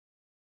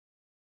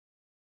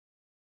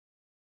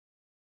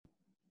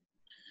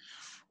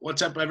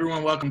What's up,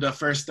 everyone? Welcome to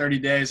First 30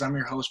 Days. I'm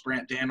your host,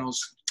 Brant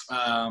Daniels.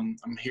 I'm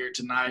here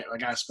tonight. I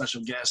got a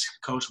special guest,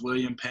 Coach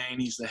William Payne.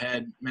 He's the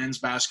head men's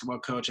basketball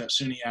coach at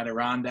SUNY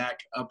Adirondak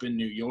up in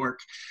New York.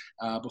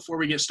 Before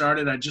we get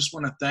started, I just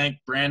want to thank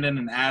Brandon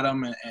and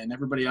Adam and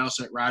everybody else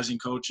at Rising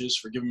Coaches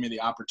for giving me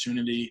the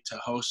opportunity to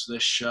host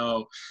this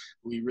show.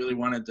 We really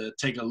wanted to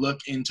take a look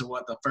into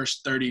what the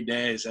first 30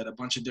 days at a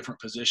bunch of different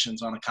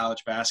positions on a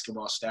college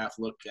basketball staff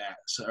look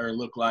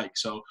like.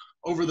 So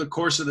over the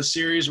course of the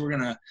series, we're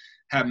going to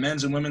have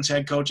men's and women's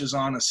head coaches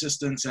on,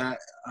 assistants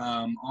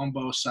on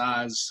both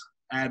sides,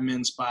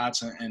 admin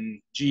spots,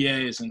 and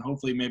GAs, and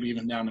hopefully maybe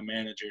even down to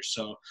managers.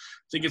 So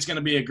I think it's going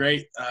to be a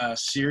great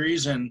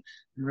series, and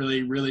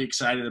really, really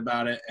excited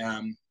about it.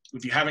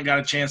 If you haven't got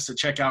a chance to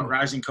check out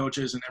Rising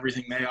Coaches and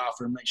everything they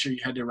offer, make sure you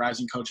head to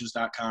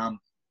risingcoaches.com.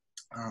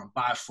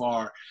 By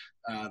far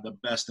the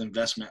best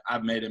investment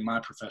I've made in my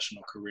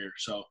professional career.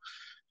 So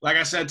like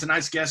I said,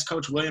 tonight's guest,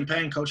 Coach William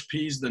Payne. Coach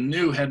P's the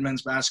new head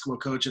men's basketball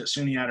coach at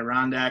SUNY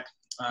Adirondak.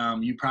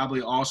 You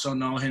probably also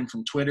know him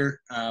from Twitter,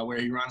 where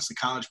he runs the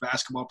college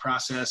basketball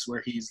process,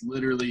 where he's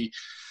literally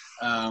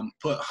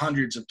put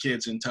hundreds of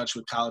kids in touch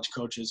with college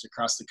coaches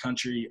across the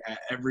country at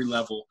every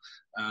level,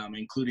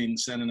 including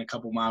sending a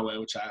couple my way,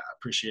 which I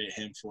appreciate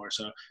him for.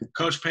 So,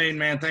 Coach Payne,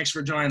 man, thanks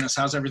for joining us.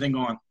 How's everything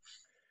going?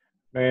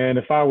 Man,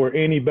 if I were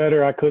any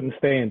better, I couldn't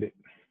stand it.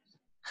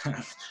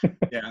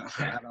 Yeah,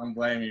 I don't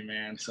blame you,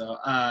 man. So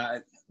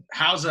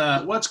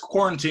what's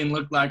quarantine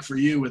look like for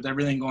you with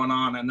everything going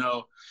on? I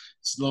know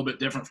it's a little bit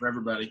different for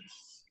everybody.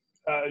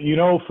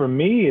 For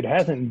me, it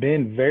hasn't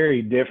been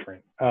very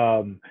different.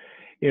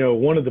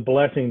 One of the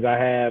blessings I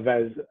have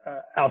as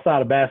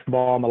outside of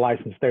basketball, I'm a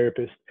licensed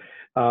therapist.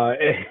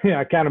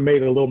 I kind of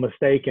made a little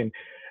mistake and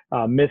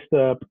missed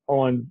up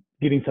on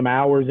getting some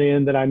hours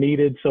in that I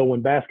needed. So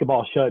when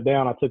basketball shut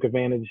down, I took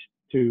advantage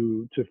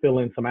to fill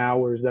in some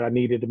hours that I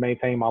needed to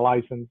maintain my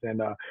license.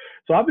 And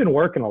so I've been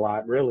working a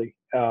lot, really.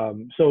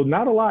 So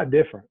not a lot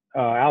different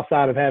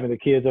outside of having the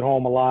kids at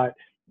home a lot,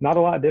 not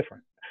a lot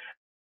different.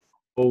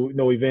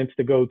 No events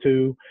to go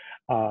to,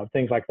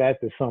 things like that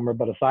this summer.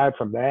 But aside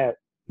from that,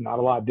 not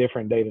a lot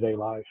different day-to-day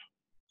life.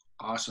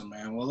 Awesome,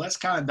 man. Well, let's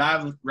kind of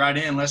dive right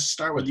in. Let's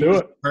start with you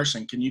as a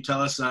person. Can you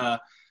tell us a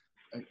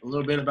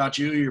little bit about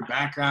you, your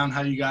background,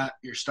 how you got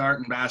your start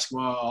in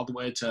basketball, all the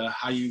way to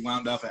how you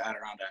wound up at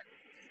Adirondack?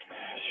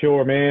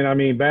 Sure, man. I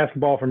mean,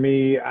 basketball for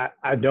me, I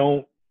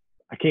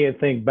can't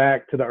think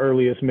back to the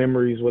earliest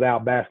memories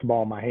without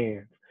basketball in my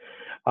hands.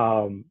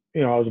 I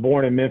was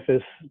born in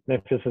Memphis.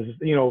 Memphis is,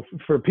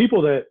 for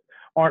people that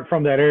aren't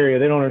from that area,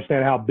 they don't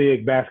understand how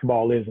big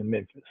basketball is in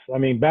Memphis. I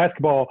mean,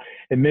 basketball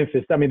in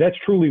Memphis, that's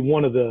truly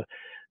one of the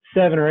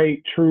 7 or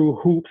 8 true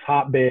hoops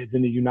hotbeds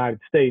in the United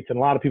States, and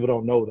a lot of people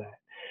don't know that.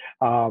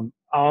 I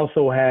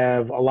also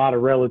have a lot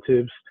of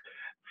relatives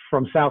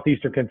from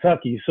southeastern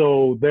Kentucky,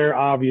 so they're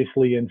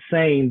obviously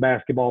insane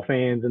basketball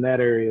fans in that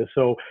area.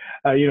 So,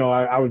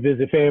 I would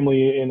visit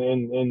family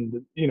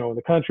in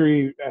the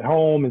country at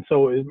home, and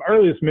so my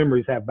earliest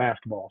memories have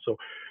basketball. So,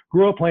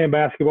 grew up playing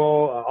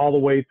basketball all the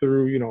way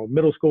through,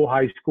 middle school,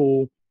 high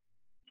school.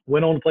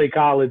 Went on to play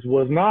college.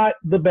 Was not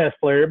the best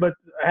player, but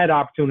had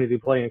opportunity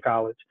to play in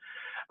college.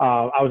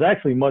 I was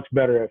actually much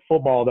better at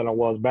football than I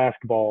was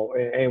basketball,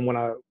 and when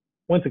I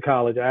went to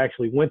college, I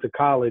actually went to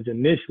college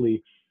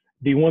initially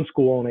D1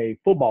 school on a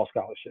football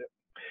scholarship.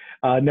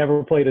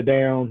 Never played a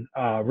down,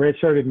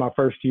 redshirted my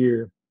first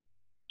year.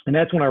 And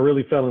that's when I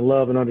really fell in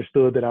love and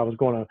understood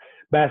that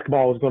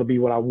basketball was going to be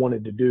what I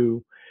wanted to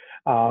do.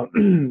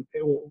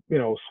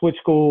 Switched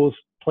schools,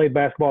 played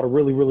basketball at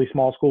really, really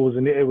small schools.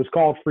 And it was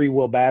called Free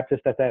Will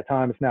Baptist at that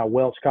time. It's now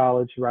Welch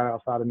College right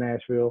outside of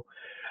Nashville.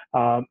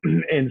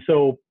 And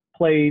so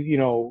played,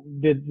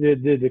 did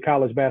the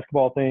college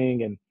basketball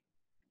thing and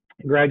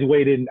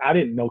graduated. I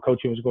didn't know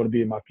coaching was going to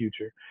be in my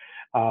future.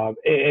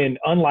 And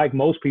unlike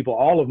most people,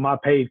 all of my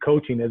paid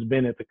coaching has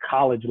been at the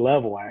college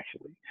level,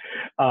 actually.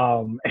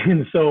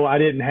 And so I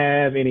didn't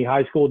have any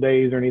high school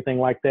days or anything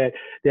like that.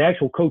 The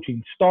actual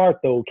coaching start,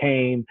 though,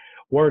 came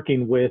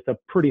working with a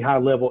pretty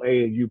high-level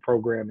AAU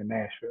program in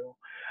Nashville.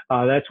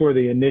 That's where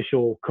the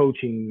initial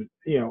coaching,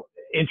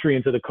 entry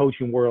into the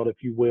coaching world, if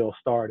you will,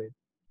 started.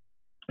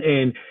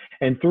 And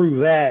through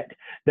that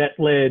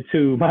led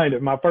to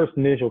my first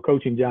initial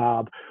coaching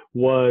job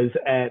was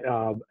at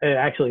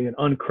actually an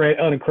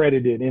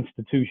unaccredited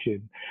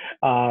institution.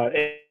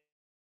 And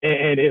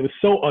it was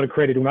so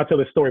unaccredited. When I tell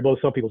this story, it blows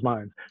some people's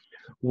minds.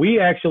 We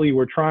actually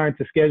were trying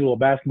to schedule a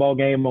basketball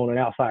game on an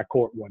outside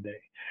court one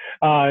day.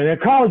 A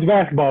college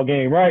basketball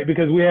game, right?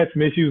 Because we had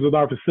some issues with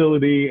our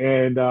facility,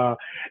 and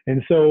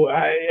so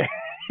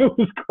it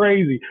was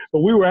crazy. But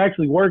we were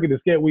actually working to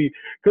get. We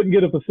couldn't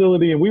get a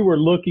facility, and we were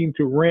looking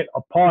to rent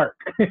a park.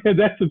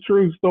 That's a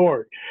true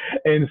story.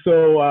 And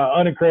so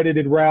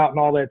unaccredited route and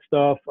all that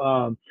stuff.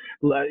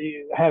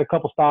 Had a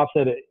couple stops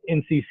at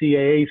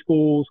NCCAA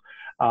schools.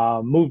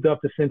 Moved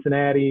up to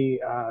Cincinnati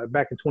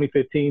back in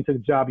 2015. Took a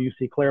job at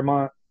UC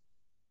Claremont,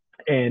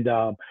 and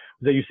was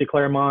at UC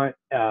Claremont.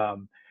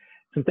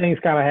 some things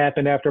kind of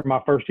happened after my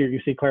first year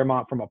at UC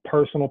Claremont from a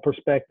personal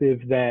perspective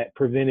that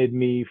prevented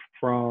me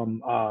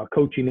from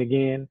coaching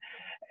again.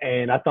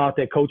 And I thought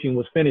that coaching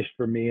was finished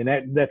for me. And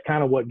that's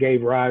kind of what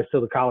gave rise to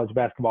the college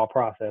basketball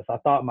process. I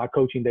thought my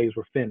coaching days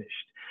were finished.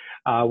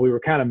 We were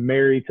kind of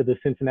married to the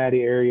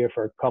Cincinnati area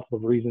for a couple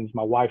of reasons: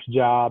 my wife's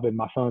job and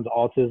my son's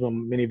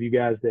autism. Many of you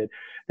guys that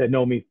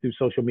know me through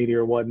social media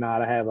or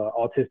whatnot, I have an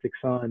autistic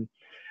son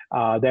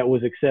that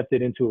was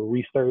accepted into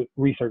a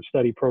research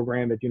study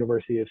program at the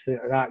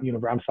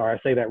I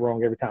say that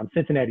wrong every time,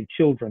 Cincinnati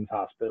Children's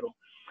Hospital.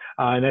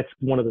 And that's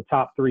one of the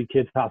top 3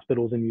 kids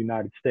hospitals in the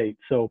United States.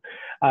 So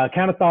I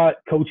kind of thought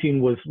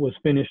coaching was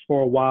finished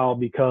for a while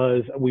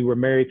because we were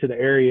married to the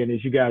area. And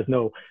as you guys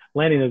know,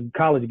 landing a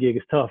college gig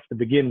is tough to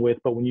begin with.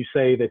 But when you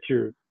say that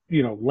you're,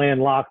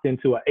 landlocked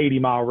into an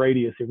 80-mile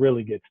radius, it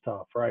really gets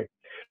tough, right?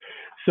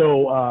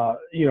 So,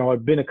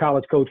 I've been a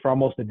college coach for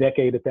almost a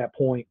decade at that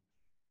point,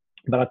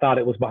 but I thought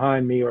it was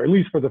behind me, or at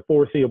least for the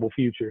foreseeable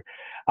future.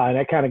 And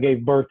that kind of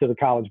gave birth to the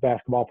college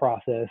basketball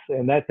process.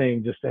 And that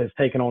thing just has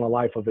taken on a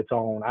life of its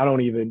own. I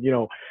don't even,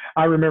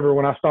 I remember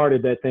when I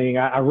started that thing,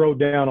 I wrote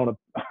down on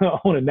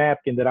on a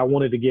napkin that I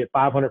wanted to get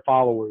 500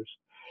 followers.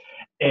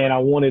 And I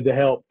wanted to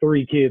help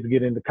 3 kids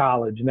get into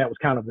college. And that was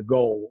kind of the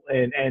goal.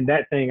 And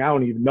that thing, I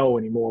don't even know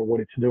anymore what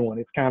it's doing.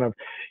 It's kind of,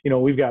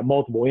 we've got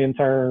multiple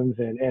interns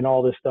and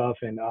all this stuff.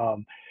 And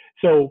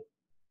so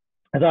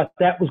I thought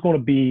that was going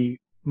to be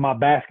my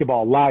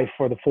basketball life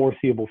for the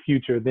foreseeable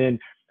future. Then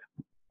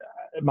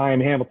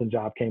Miami Hamilton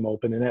job came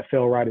open and that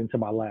fell right into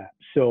my lap.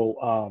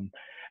 So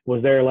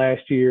was there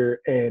last year,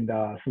 and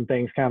some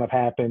things kind of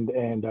happened,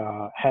 and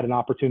had an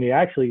opportunity.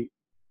 I actually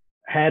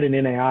had an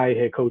NAI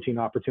head coaching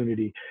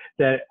opportunity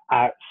that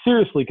I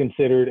seriously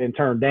considered and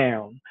turned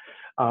down.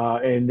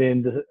 And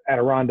then the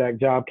Adirondak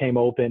job came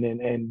open,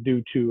 and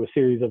due to a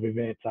series of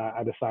events,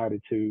 I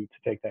decided to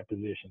take that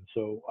position.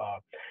 So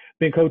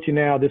been coaching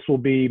now. This will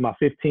be my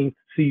 15th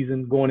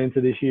season going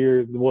into this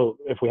year. Well,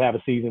 if we have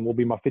a season, will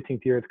be my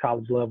 15th year at the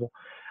college level.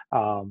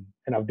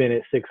 And I've been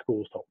at 6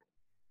 schools total.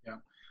 Yeah.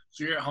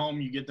 So you're at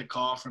home, you get the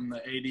call from the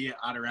AD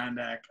at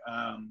Adirondak.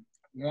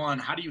 One,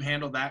 how do you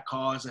handle that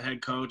call as a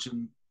head coach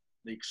and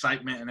the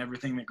excitement and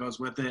everything that goes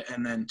with it?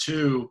 And then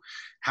 2,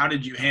 how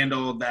did you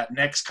handle that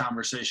next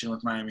conversation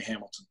with Miami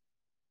Hamilton?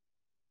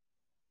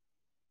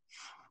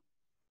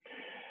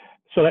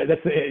 So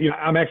that's,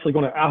 I'm actually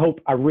going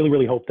to, I really,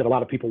 really hope that a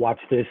lot of people watch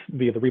this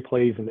via the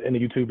replays and the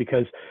YouTube,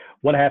 because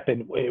what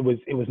happened, it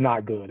was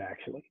not good,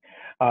 actually.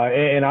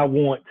 And I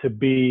want to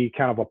be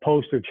kind of a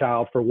poster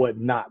child for what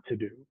not to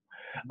do.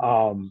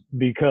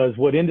 Because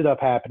what ended up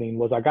happening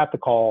was I got the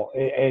call,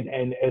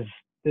 and as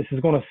this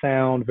is going to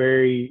sound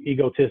very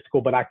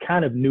egotistical, but I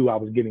kind of knew I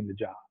was getting the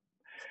job.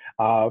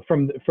 I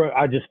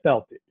just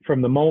felt it.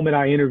 From the moment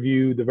I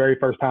interviewed the very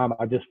first time,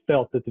 I just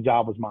felt that the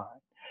job was mine.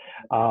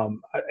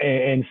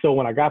 And so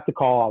when I got the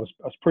call, I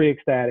was pretty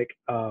ecstatic.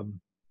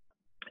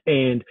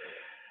 And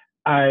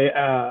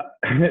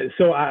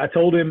so I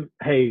told him,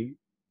 hey,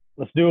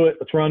 let's do it.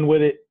 Let's run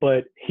with it.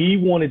 But he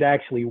wanted to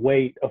actually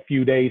wait a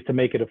few days to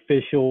make it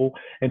official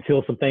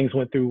until some things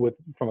went through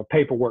from a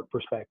paperwork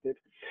perspective.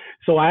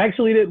 So I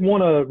actually didn't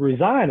want to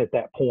resign at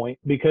that point,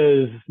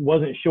 because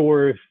wasn't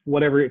sure if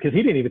because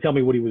he didn't even tell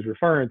me what he was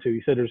referring to.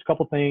 He said there's a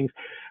couple things,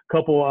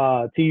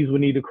 T's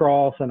would need to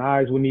cross and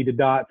I's would need to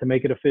dot to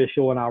make it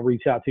official, and I'll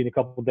reach out to you in a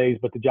couple of days,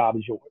 but the job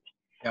is yours.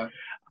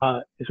 Yeah.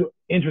 So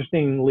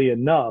interestingly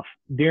enough,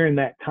 during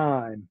that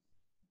time,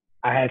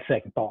 I had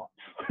second thoughts.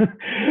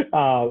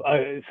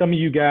 Some of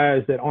you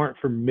guys that aren't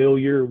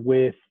familiar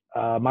with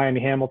Miami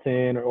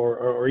Hamilton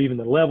or even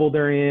the level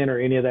they're in or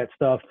any of that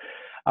stuff,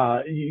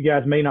 you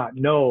guys may not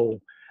know,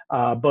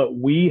 but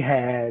we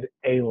had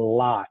a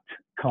lot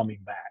coming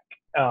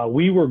back.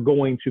 We were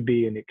going to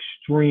be an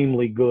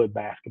extremely good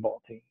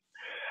basketball team.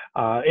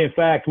 In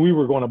fact, we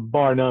were going to,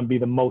 bar none, be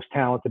the most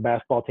talented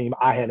basketball team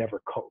I had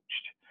ever coached.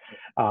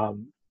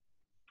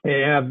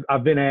 And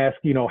I've been asked,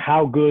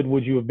 how good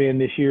would you have been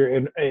this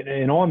year?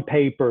 And on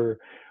paper,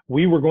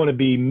 we were going to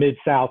be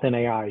Mid-South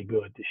NAI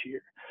good this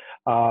year.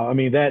 I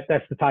mean,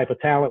 that's the type of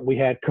talent we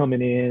had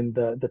coming in,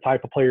 the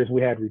type of players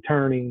we had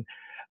returning.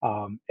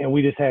 And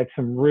we just had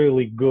some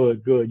really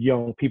good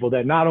young people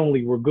that not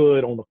only were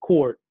good on the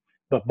court,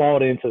 but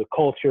bought into the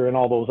culture and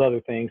all those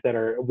other things that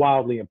are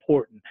wildly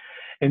important.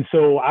 And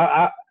so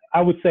I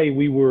would say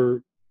we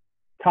were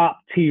top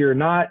tier,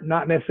 not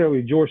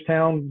necessarily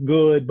Georgetown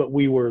good, but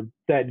we were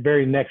that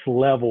very next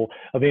level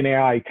of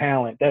NAI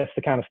talent. That's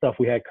the kind of stuff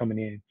we had coming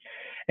in.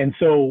 And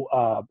so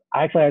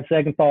I actually had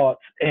second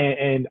thoughts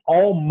and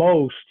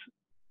almost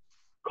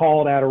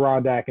called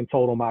Adirondak and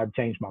told them I'd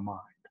changed my mind.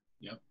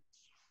 Yep.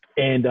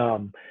 And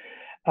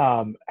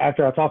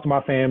after I talked to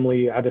my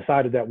family, I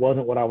decided that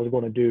wasn't what I was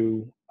going to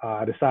do.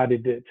 I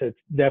decided to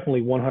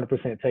definitely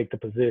 100% take the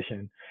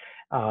position.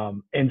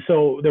 And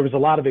so there was a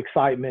lot of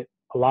excitement,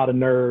 a lot of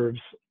nerves,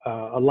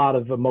 a lot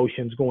of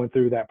emotions going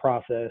through that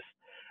process.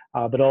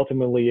 But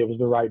ultimately, it was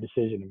the right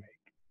decision to make.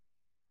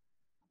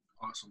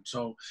 Awesome.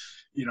 So,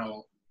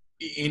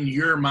 in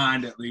your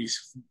mind, at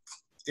least,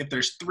 if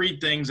there's three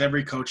things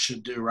every coach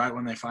should do right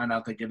when they find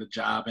out they get a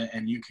job,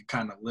 and you could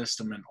kind of list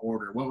them in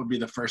order, what would be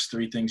the first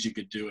three things you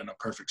could do in a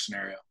perfect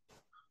scenario?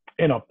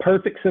 In a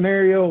perfect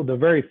scenario, the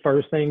very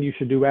first thing you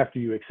should do after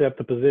you accept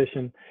the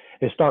position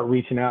is start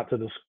reaching out to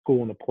the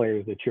school and the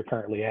players that you're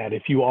currently at.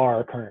 If you are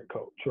a current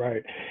coach,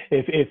 right?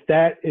 If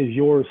that is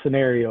your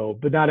scenario,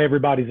 but not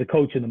everybody's a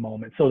coach in the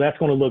moment, so that's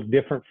going to look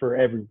different for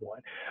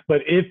everyone.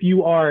 But if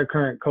you are a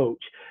current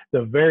coach,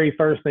 the very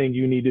first thing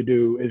you need to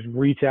do is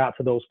reach out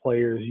to those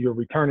players, your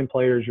returning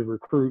players, your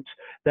recruits,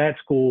 that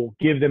school,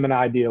 give them an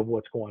idea of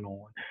what's going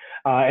on.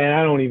 And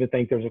I don't even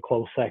think there's a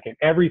close second.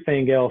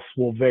 Everything else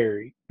will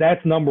vary.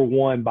 That's number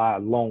one by a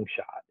long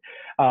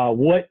shot.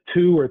 What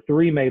 2 or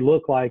 3 may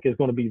look like is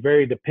going to be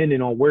very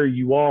dependent on where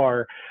you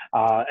are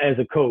as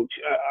a coach.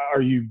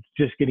 Are you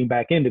just getting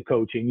back into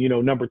coaching? You know,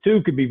 number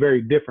 2 could be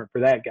very different for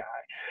that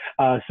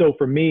guy. So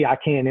for me, I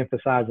can't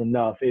emphasize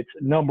enough. It's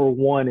number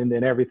 1 and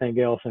then everything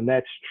else. And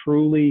that's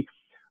truly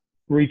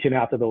reaching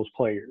out to those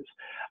players.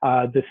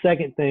 The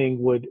second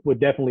thing would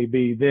definitely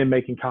be then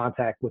making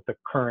contact with the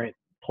current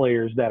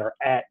players that are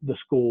at the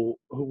school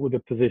with the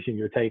position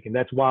you're taking.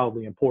 That's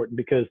wildly important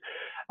because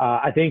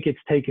I think it's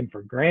taken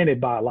for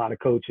granted by a lot of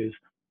coaches,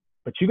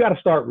 but you got to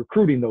start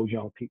recruiting those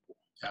young people,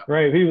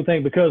 right? People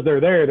think because they're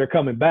there, they're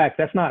coming back.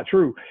 That's not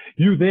true.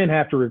 You then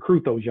have to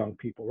recruit those young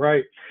people,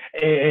 right?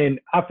 And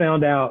I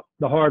found out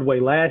the hard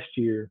way last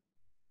year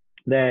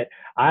that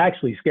I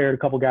actually scared a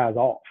couple guys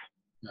off.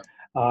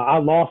 I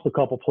lost a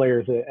couple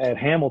players at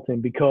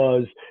Hamilton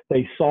because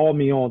they saw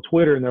me on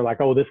Twitter and they're like,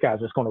 oh, this guy's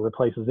just going to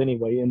replace us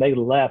anyway. And they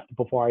left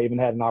before I even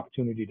had an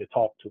opportunity to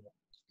talk to them.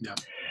 Yeah.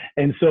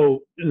 And so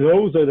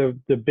those are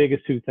the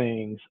biggest 2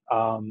 things,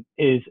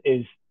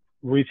 is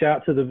reach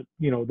out to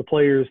the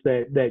players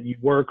that you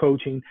were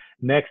coaching.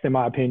 Next, in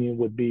my opinion,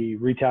 would be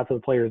reach out to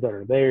the players that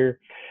are there.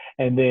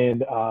 And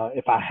then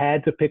if I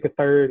had to pick a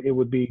third, it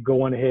would be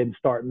going ahead and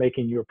start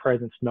making your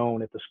presence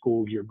known at the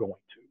school you're going to.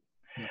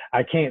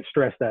 I can't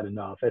stress that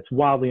enough. It's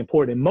wildly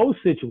important. In most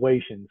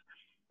situations,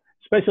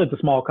 especially at the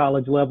small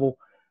college level,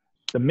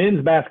 the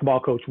men's basketball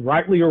coach,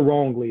 rightly or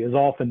wrongly, is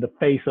often the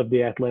face of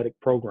the athletic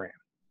program.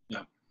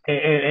 Yeah.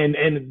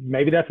 And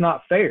maybe that's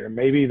not fair.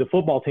 Maybe the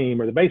football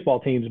team or the baseball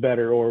team's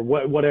better or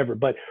whatever,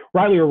 but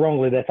rightly or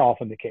wrongly, that's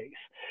often the case.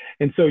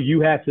 And so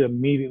you have to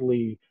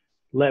immediately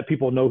let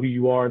people know who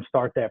you are and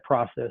start that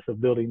process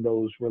of building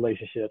those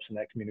relationships and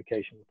that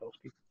communication with those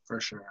people. For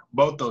sure.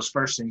 Both those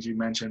first things you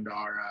mentioned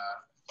are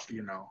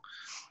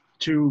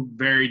two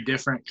very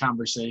different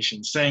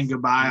conversations. Saying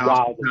goodbye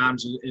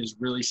oftentimes is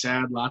really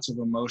sad. Lots of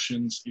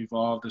emotions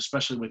involved,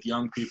 especially with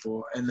young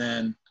people. And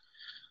then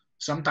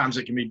sometimes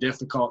it can be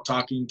difficult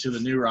talking to the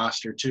new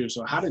roster too.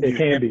 So how did you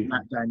handle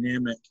that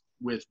dynamic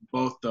with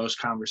both those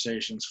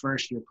conversations?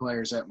 First, your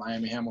players at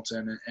Miami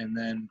Hamilton, and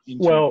then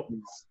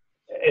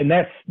and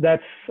that's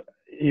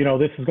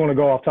this is going to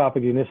go off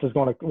topic, and it's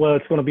going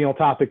to be on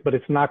topic, but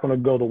it's not going to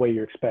go the way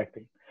you're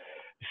expecting.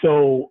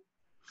 So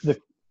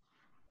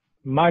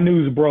my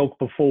news broke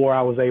before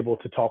I was able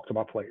to talk to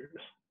my players.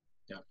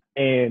 Yeah.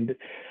 And,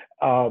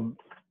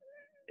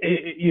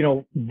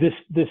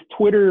 this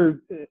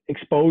Twitter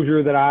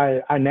exposure that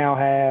I now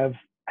have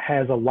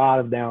has a lot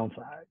of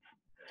downsides.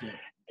 Yeah.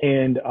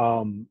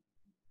 And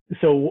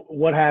so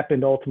what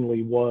happened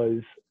ultimately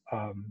was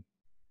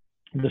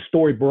the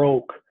story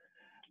broke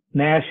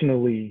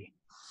nationally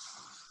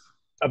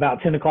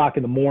about 10 o'clock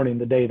in the morning,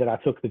 the day that I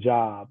took the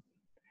job.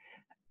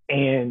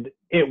 And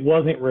it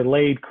wasn't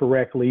relayed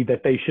correctly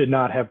that they should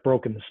not have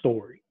broken the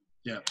story.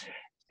 Yeah.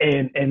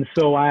 And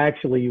so I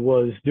actually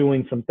was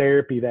doing some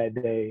therapy that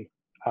day.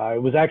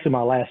 It was actually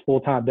my last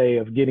full-time day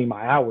of getting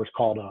my hours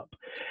caught up.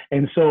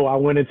 And so I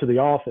went into the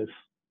office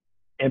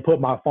and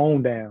put my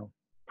phone down.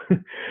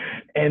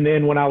 And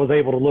then when I was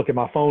able to look at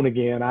my phone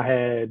again, I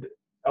had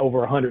over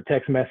 100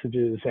 text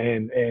messages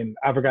and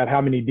I forgot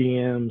how many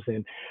DMs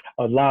and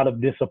a lot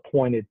of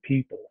disappointed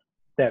people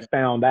that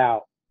found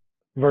out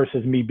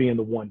versus me being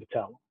the one to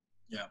tell them.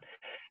 Yeah.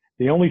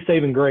 The only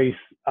saving grace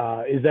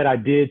is that I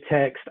did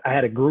text. I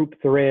had a group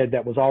thread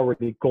that was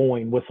already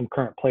going with some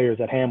current players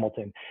at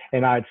Hamilton,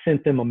 and I had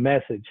sent them a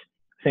message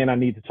saying I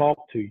need to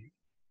talk to you.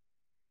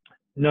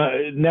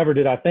 No, never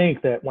did I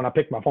think that when I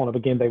picked my phone up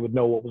again, they would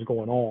know what was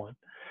going on.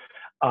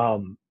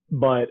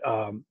 But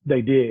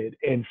they did.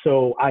 And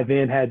so I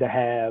then had to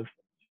have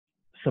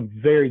some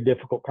very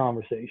difficult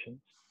conversations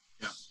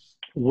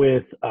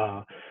with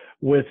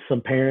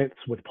some parents,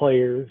 with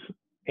players,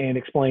 and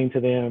explain to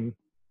them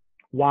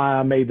why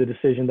I made the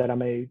decision that I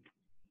made.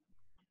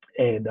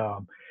 And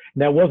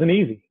that wasn't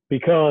easy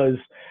because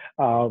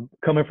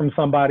coming from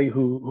somebody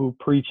who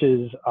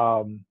preaches,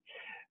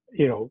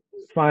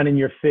 finding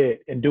your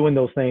fit and doing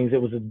those things,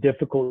 it was a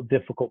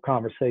difficult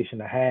conversation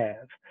to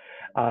have.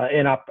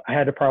 And I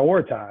had to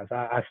prioritize.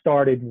 I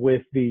started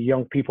with the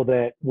young people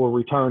that were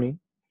returning,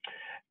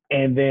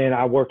 and then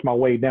I worked my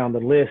way down the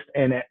list.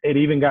 And it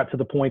even got to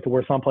the point to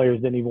where some players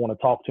didn't even want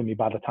to talk to me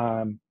by the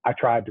time I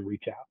tried to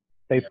reach out.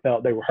 They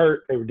felt they were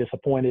hurt, they were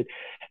disappointed,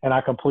 and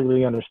I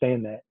completely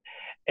understand that.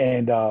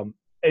 And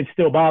it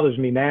still bothers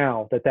me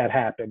now that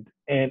happened.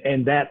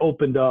 And that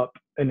opened up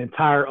an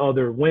entire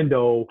other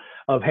window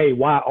of, hey,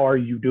 why are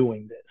you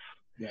doing this?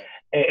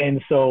 Yeah.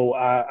 And so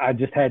I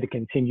just had to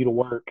continue to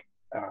work.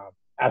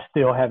 I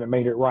still haven't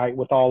made it right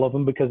with all of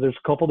them because there's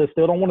a couple that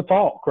still don't want to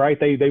talk, right?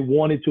 They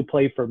wanted to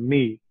play for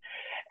me.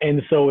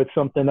 And so it's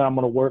something that I'm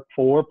going to work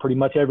for pretty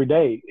much every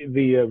day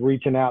via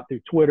reaching out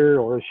through Twitter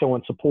or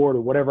showing support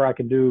or whatever I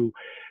can do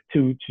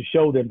to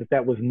show them that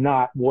that was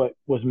not what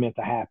was meant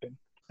to happen.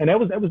 And that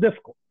was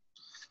difficult.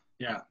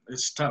 Yeah,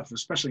 it's tough,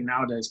 especially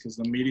nowadays because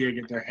the media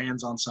get their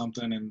hands on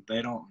something and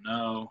they don't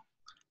know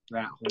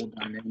that whole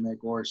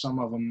dynamic, or some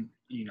of them,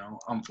 you know,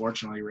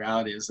 unfortunately,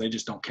 reality is they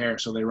just don't care.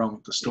 So they run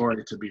with the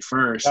story to be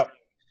first. Yep.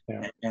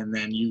 Yeah. And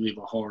then you leave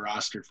a whole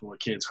roster full of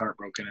kids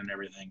heartbroken and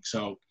everything.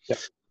 So yep.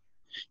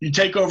 You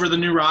take over the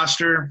new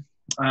roster,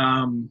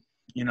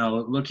 you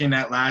know, looking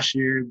at last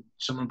year,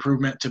 some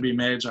improvement to be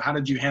made. So how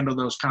did you handle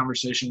those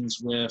conversations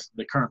with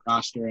the current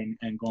roster and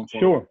going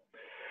forward?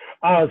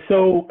 Sure.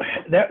 So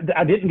that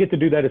I didn't get to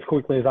do that as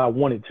quickly as I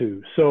wanted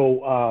to.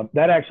 So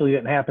that actually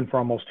didn't happen for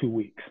almost 2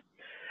 weeks.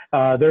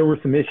 There were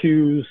some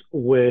issues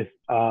with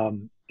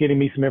getting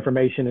me some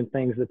information and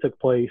things that took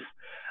place.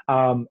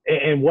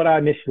 And what I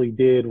initially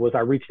did was I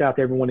reached out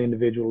to everyone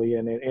individually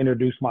and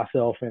introduced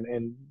myself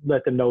and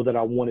let them know that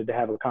I wanted to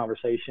have a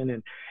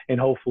conversation and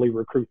hopefully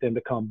recruit them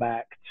to come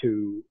back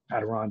to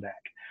Adirondak.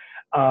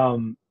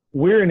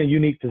 We're in a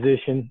unique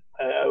position.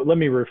 Let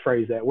me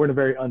rephrase that. We're in a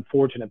very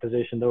unfortunate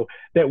position, though,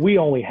 that we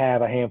only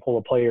have a handful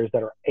of players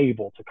that are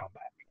able to come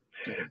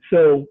back.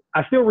 So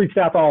I still reached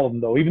out to all of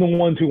them, though, even the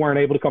ones who weren't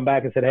able to come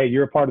back and said, hey,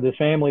 you're a part of this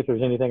family. If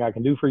there's anything I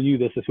can do for you,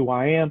 this is who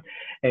I am.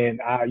 And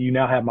you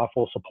now have my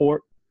full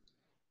support.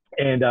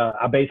 And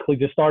I basically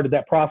just started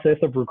that process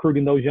of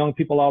recruiting those young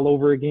people all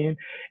over again,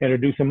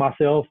 introducing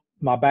myself,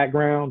 my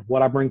background,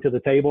 what I bring to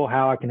the table,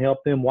 how I can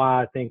help them,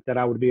 why I think that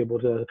I would be able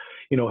to,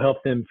 you know,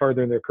 help them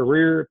further in their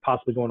career,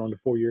 possibly going on to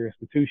 4-year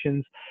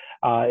institutions,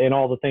 and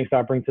all the things that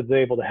I bring to the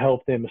table to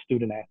help them as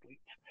student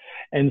athletes.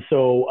 And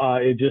so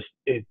it just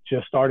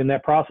started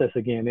that process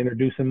again,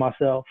 introducing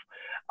myself.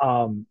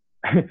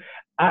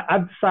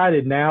 I've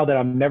decided now that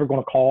I'm never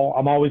going to call.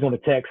 I'm always going to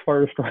text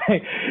first,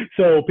 right?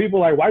 So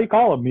people are like, why are you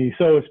calling me?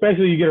 So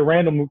especially you get a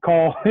random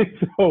call.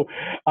 So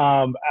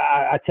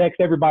I text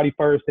everybody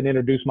first and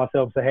introduce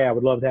myself and say, hey, I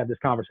would love to have this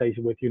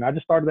conversation with you. And I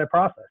just started that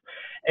process.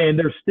 And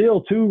there's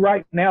still 2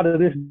 right now to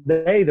this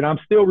day that I'm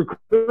still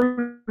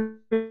recruiting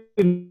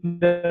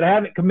that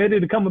haven't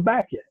committed to coming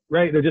back yet,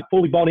 right? They're just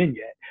fully bought in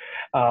yet.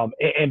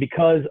 And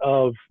because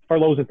of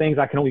furloughs and things,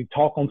 I can only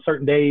talk on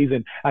certain days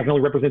and I can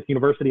only represent the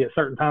university at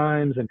certain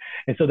times. And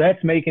so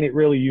that's making it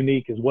really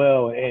unique as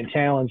well and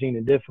challenging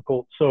and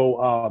difficult.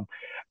 So,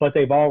 but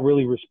they've all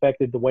really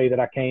respected the way that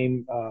I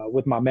came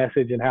with my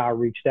message and how I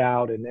reached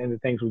out and the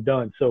things we've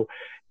done. So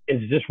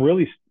it's just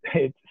really,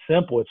 it's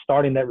simple. It's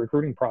starting that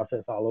recruiting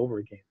process all over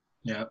again.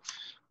 Yeah.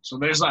 So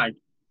there's like,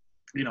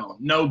 you know,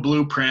 no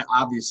blueprint,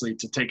 obviously,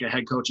 to take a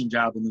head coaching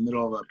job in the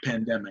middle of a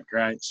pandemic,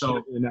 right?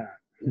 So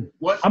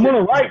I'm going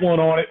to write one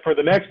on it for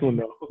the next one,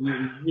 though.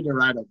 You need to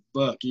write a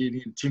book. You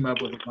need to team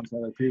up with a bunch of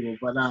other people.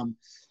 But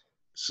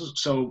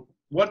so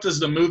what does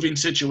the moving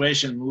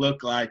situation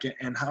look like,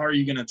 and how are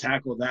you going to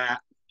tackle that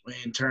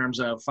in terms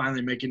of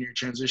finally making your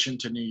transition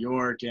to New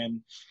York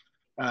and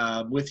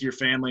with your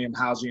family and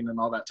housing and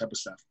all that type of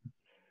stuff?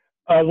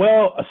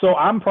 Well, so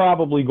I'm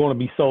probably going to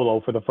be solo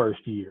for the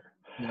first year.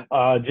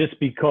 Yeah. Just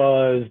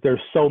because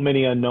there's so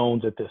many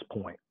unknowns at this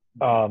point.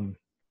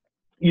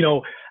 You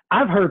know,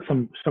 I've heard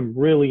some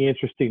really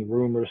interesting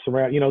rumors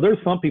around, you know, there's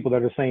some people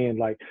that are saying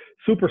like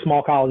super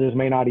small colleges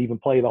may not even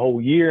play the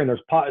whole year. And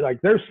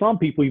there's some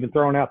people even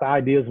throwing out the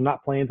ideas of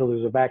not playing until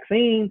there's a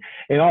vaccine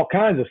and all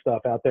kinds of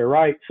stuff out there.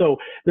 Right. So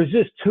there's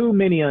just too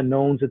many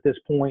unknowns at this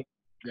point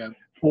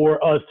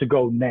for us to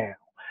go now.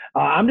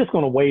 I'm just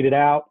going to wait it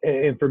out.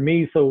 And for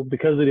me, so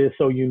because it is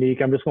so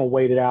unique, I'm just going to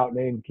wait it out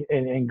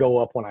and go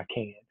up when I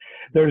can.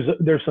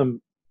 There's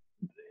some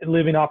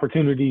living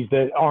opportunities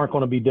that aren't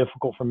going to be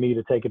difficult for me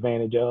to take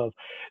advantage of.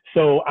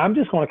 So I'm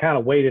just going to kind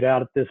of wait it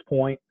out at this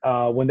point.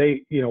 When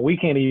they, you know, we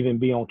can't even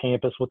be on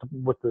campus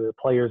with the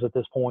players at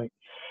this point.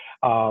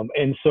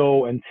 And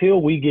so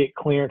until we get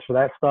clearance for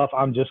that stuff,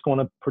 I'm just going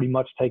to pretty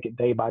much take it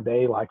day by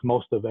day, like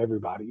most of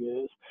everybody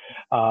is.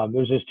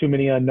 There's just too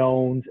many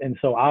unknowns. And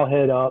so I'll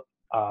head up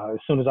as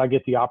soon as I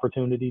get the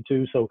opportunity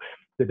to. So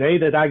the day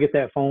that I get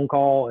that phone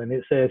call and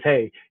it says,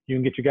 hey, you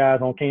can get your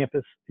guys on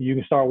campus, you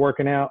can start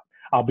working out,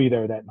 I'll be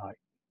there that night.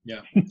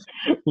 Yeah.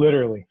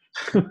 Literally.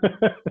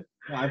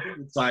 I think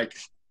it's like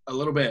a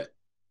little bit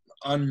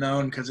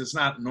unknown because it's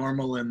not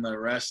normal in the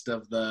rest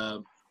of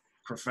the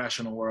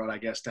professional world, I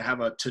guess, to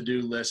have a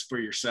to-do list for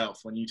yourself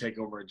when you take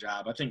over a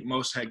job. I think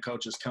most head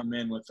coaches come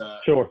in with a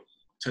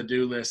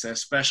to-do list,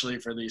 especially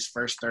for these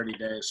first 30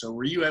 days. So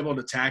were you able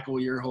to tackle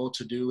your whole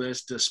to-do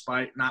list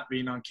despite not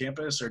being on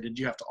campus, or did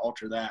you have to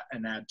alter that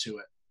and add to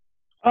it?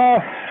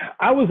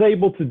 I was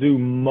able to do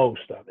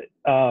most of it.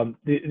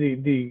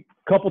 The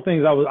couple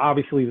things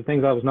the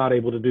things I was not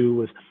able to do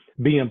was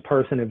be in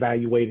person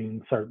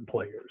evaluating certain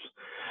players.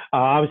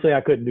 Obviously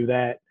I couldn't do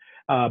that.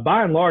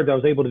 By and large, I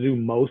was able to do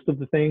most of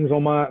the things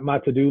on my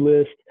to-do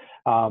list.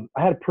 I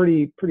had a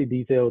pretty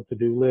detailed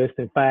to-do list.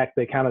 In fact,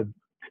 they kind of,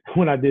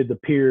 when I did the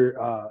peer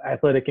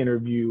athletic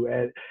interview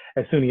at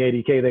SUNY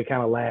ADK, they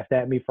kind of laughed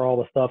at me for all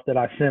the stuff that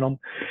I sent them.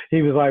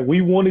 He was like,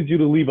 we wanted you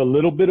to leave a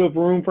little bit of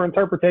room for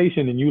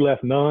interpretation and you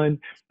left none.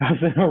 I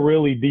sent a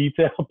really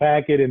detailed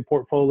packet and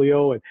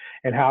portfolio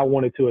and how I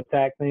wanted to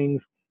attack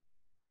things.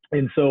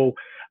 And so,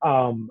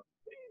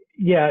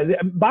 yeah,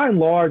 by and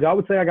large, I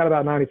would say I got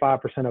about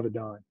 95% of it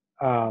done.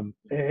 And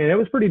it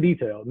was pretty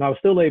detailed. And I was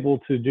still able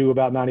to do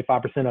about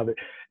 95% of it.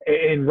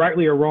 And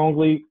rightly or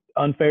wrongly,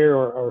 unfair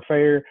or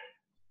fair,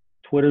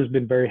 Twitter's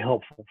been very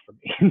helpful for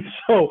me.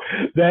 So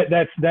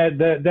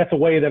that's a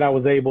way that I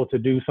was able to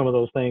do some of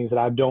those things that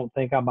I don't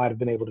think I might have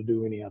been able to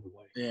do any other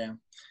way. Yeah.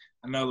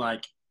 I know,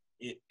 like,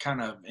 it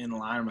kind of in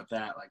line with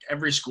that, like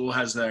every school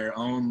has their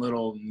own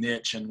little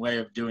niche and way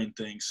of doing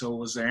things. So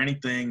was there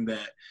anything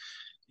that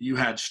you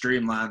had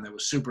streamlined that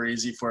was super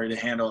easy for you to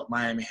handle at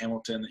Miami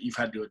Hamilton that you've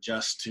had to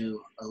adjust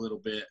to a little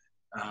bit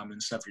in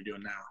stuff you're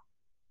doing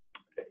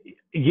now?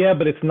 Yeah,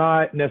 but it's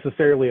not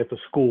necessarily at the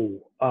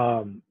school.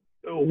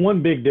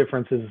 One big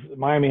difference is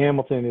Miami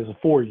Hamilton is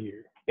a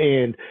 4-year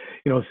and,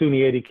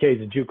 SUNY ADK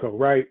is a JUCO,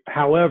 right?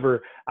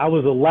 However, I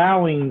was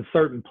allowing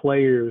certain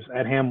players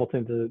at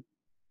Hamilton to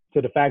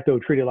de facto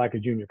treat it like a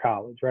junior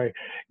college, right?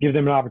 Give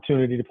them an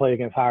opportunity to play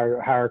against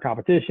higher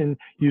competition,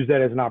 use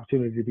that as an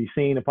opportunity to be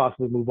seen and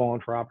possibly move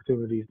on for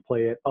opportunities to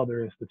play at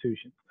other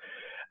institutions.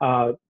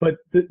 But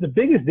the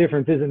biggest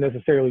difference isn't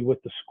necessarily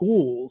with the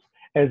schools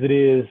as it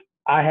is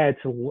I had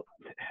to,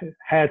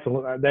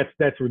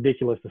 that's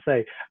ridiculous to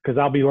say because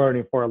I'll be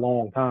learning for a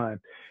long time.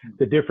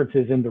 The difference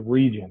is in the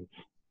regions,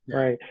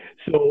 right?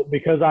 So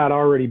because I had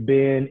already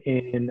been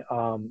in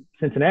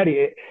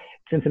Cincinnati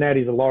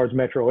is a large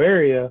metro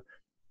area.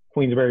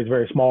 Queensbury is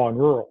very small and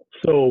rural.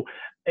 So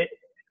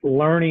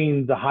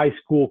learning the high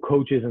school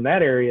coaches in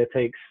that area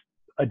takes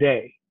a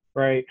day,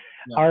 right?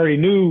 Yeah. I already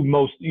knew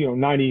most,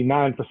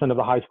 99% of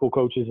the high school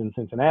coaches in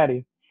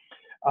Cincinnati,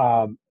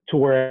 to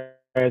whereas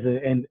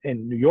in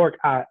New York,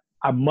 I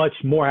much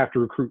more have to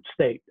recruit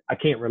state. I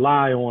can't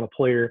rely on a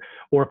player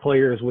or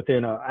players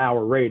within an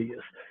hour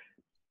radius.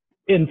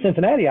 In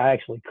Cincinnati, I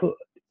actually could.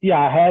 Yeah,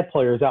 I had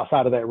players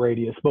outside of that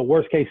radius, but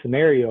worst case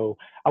scenario,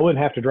 I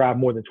wouldn't have to drive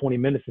more than 20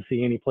 minutes to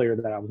see any player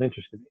that I was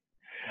interested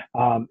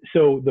in.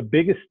 So the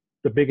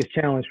biggest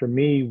challenge for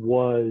me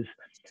was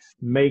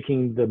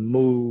making the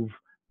move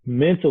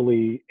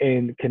mentally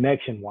and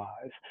connection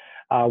wise.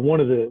 One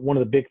of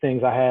the big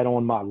things I had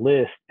on my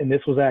list, and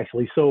this was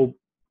actually, so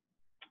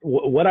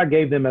what I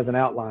gave them as an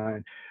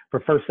outline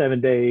for first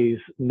 7 days,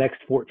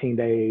 next 14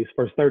 days,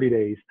 first 30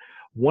 days,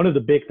 one of the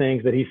big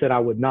things that he said I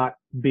would not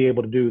be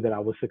able to do that I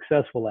was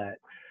successful at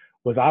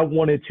was I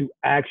wanted to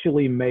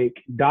actually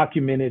make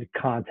documented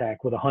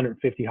contact with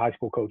 150 high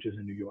school coaches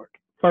in New York,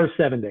 first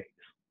 7 days.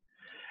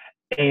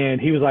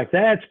 And he was like,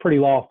 that's pretty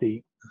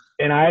lofty.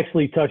 And I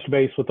actually touched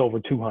base with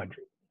over 200.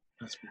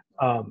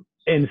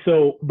 And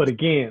so, but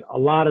again, a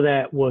lot of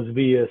that was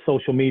via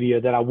social media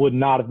that I would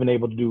not have been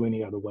able to do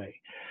any other way.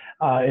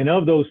 And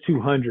of those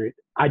 200,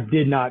 I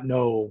did not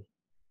know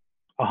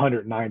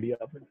 190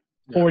 of them.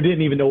 Or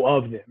didn't even know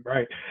of them,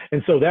 right?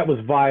 And so that was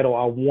vital.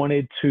 I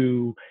wanted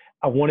to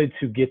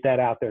get that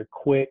out there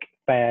quick,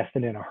 fast,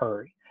 and in a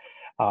hurry.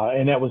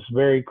 And that was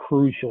very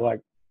crucial.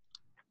 Like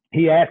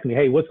he asked me,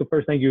 hey, what's the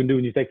first thing you're gonna do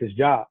when you take this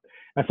job?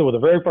 I said, well, the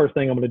very first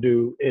thing I'm gonna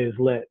do is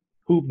let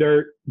Hoop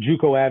Dirt,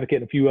 JUCO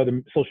Advocate, and a few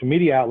other social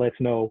media outlets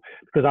know,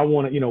 because I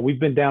want to, we've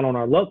been down on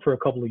our luck for a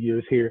couple of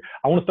years here.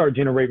 I want to start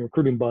generating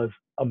recruiting buzz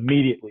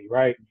immediately,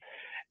 right?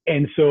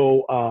 And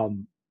so,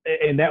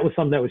 and that was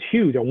something that was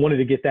huge. I wanted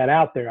to get that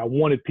out there. I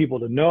wanted people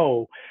to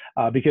know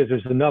because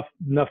there's enough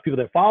people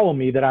that follow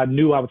me that I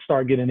knew I would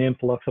start getting an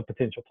influx of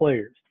potential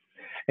players.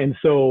 And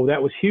so that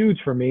was huge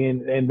for me.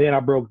 And then I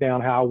broke down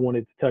how I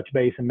wanted to touch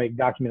base and make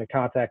documented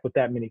contact with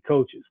that many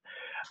coaches.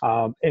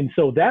 And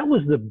so that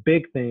was the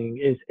big thing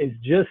is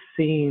just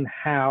seeing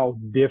how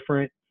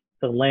different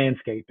the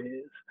landscape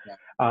is.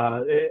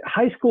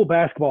 High school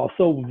basketball is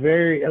so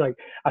very, like,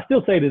 I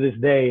still say to this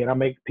day, and I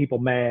make people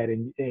mad,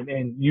 and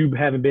you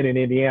haven't been in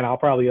Indiana, I'll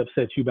probably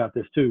upset you about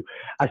this too.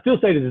 I still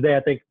say to this day,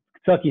 I think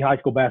Kentucky high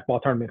school basketball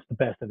tournament is the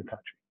best in the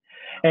country.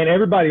 And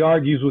everybody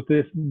argues with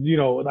this,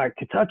 like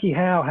Kentucky,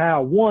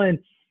 how, one,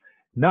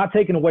 not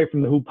taken away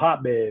from the hoop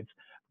hotbeds,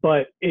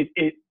 but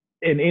it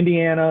in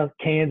Indiana,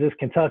 Kansas,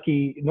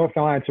 Kentucky, North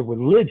Carolina, it's a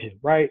religion,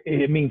 right?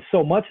 It means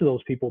so much to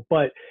those people,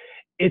 but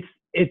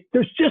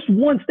there's just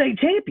one state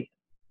champion.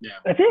 Yeah.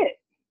 That's it,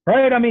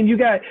 right? I mean, you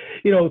got,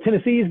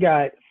 Tennessee's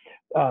got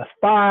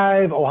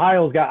 5,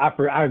 Ohio's got,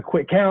 I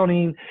quit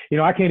counting.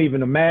 I can't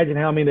even imagine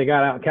how many they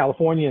got out in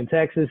California and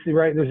Texas,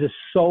 right? There's just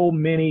so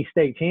many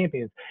state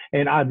champions.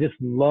 And I just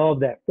love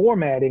that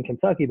format in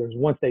Kentucky. There's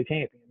one state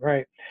champion,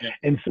 right? Yeah.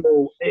 And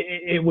so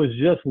it was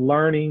just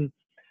learning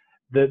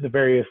the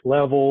various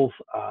levels,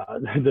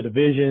 the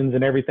divisions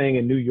and everything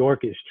in New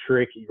York is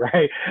tricky,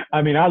 right?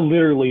 I mean, I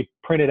literally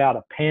printed out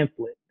a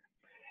pamphlet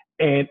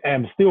and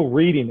I'm still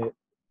reading it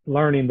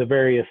learning the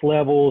various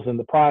levels and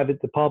the private,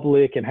 the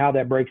public, and how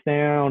that breaks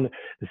down,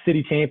 the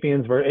city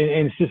champions,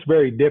 and it's just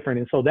very different.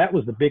 And so that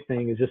was the big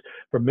thing, is just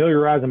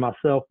familiarizing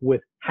myself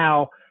with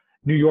how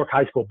New York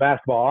high school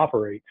basketball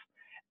operates.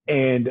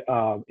 And,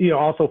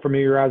 also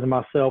familiarizing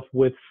myself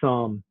with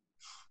some,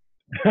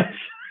 Coach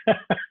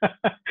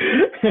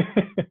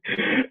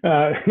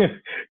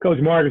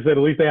Marcus said at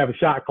least they have a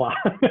shot clock.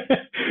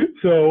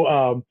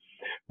 So,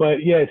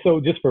 but yeah,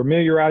 so just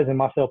familiarizing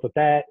myself with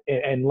that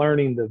and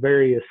learning the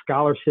various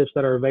scholarships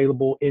that are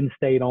available in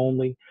state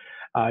only.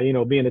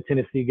 Being a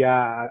Tennessee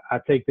guy, I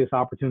take this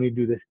opportunity to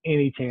do this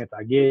any chance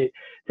I get.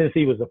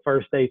 Tennessee was the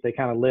first state that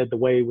kind of led the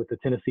way with the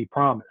Tennessee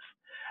Promise.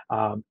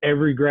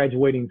 Every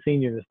graduating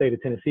senior in the state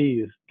of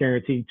Tennessee is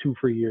guaranteed 2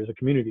 free years of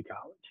community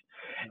college.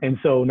 And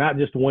so not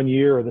just 1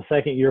 year or the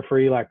second year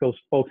free, like those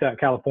folks out in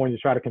California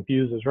try to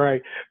confuse us,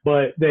 right?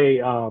 But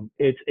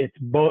it's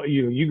both.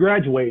 You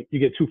graduate, you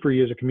get 2 free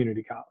years of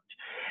community college.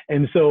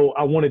 And so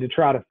I wanted to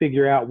try to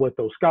figure out what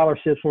those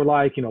scholarships were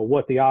like,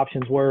 what the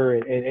options were.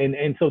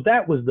 And so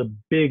that was the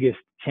biggest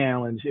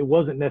challenge. It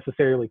wasn't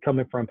necessarily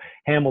coming from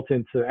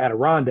Hamilton to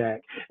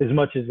Adirondack as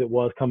much as it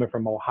was coming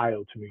from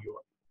Ohio to New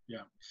York.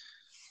 Yeah.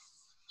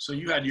 So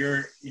you had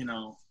your,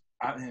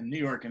 in New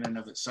York in and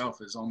of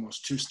itself is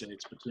almost 2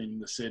 states between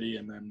the city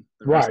and then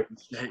the rest of the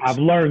states. I've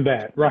learned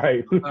that,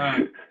 right.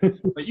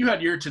 But you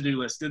had your to-do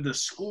list. Did the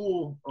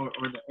school or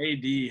the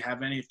AD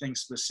have anything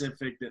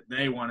specific that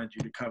they wanted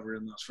you to cover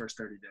in those first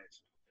 30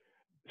 days?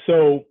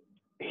 So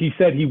he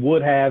said he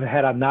would have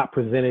had I not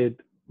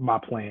presented my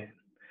plan.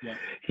 Yeah.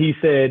 He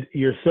said,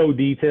 you're so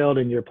detailed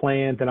in your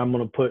plan that I'm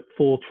going to put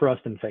full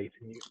trust and faith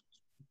in you.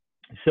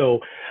 So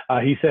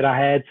he said, I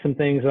had some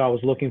things that I was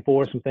looking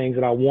for, some things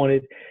that I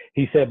wanted.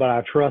 He said, but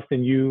I trust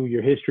in you,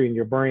 your history and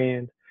your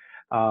brand,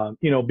 be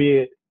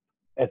it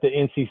at the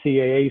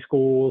NCCAA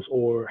schools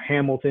or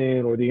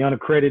Hamilton or the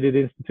unaccredited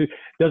institute.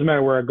 Doesn't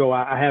matter where I go.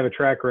 I have a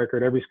track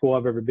record. Every school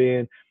I've ever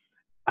been,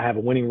 I have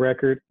a winning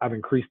record. I've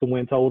increased the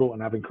win total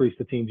and I've increased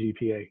the team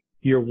GPA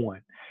year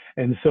 1.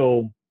 And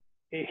so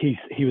he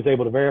was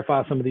able to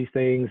verify some of these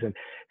things and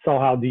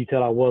saw how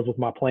detailed I was with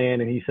my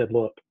plan. And he said,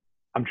 look,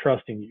 I'm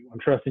trusting you. I'm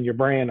trusting your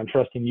brand. I'm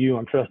trusting you.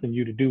 I'm trusting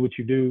you to do what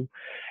you do.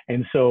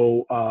 And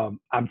so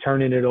I'm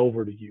turning it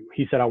over to you.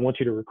 He said, I want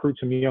you to recruit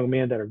some young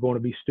men that are going to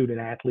be student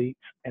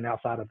athletes. And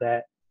outside of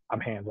that, I'm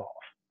hands off.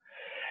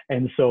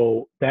 And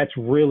so that's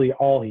really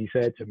all he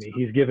said to me.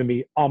 He's given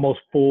me almost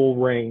full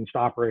range to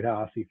operate how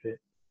I see fit.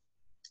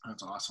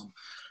 That's awesome.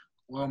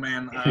 Well,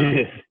 man,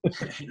 you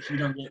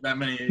don't get that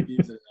many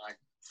ADs that are like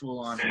full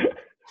on.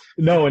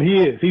 No, and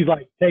he is. He's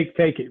like, take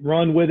it,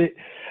 run with it.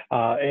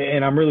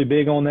 And I'm really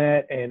big on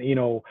that. And,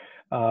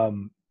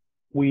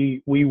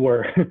 we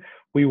were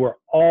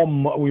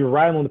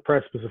right on the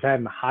precipice of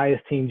having the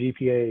highest team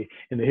GPA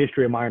in the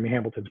history of Miami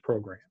Hamilton's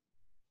program.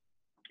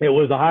 It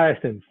was the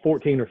highest in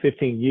 14 or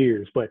 15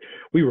 years, but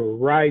we were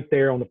right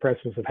there on the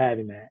precipice of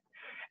having that.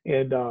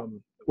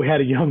 And we had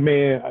a young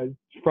man, it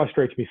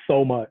frustrates me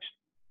so much.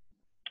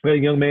 We had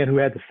a young man who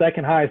had the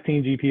second highest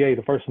team GPA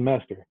the first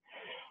semester,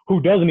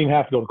 who doesn't even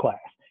have to go to class.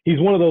 He's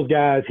one of those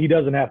guys, he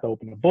doesn't have to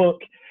open a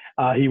book.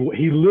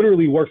 He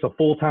literally works a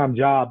full-time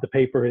job to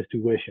pay for his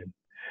tuition.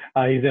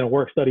 He's in a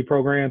work-study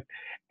program.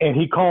 And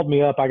he called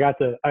me up. I got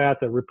the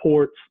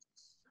reports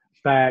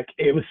back.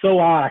 It was so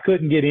odd. I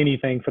couldn't get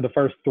anything for the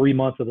first 3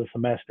 months of the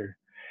semester.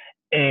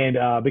 And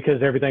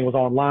because everything was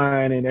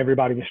online and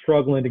everybody was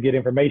struggling to get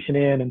information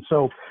in. And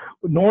so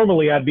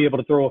normally I'd be able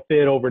to throw a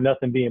fit over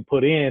nothing being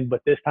put in,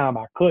 but this time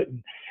I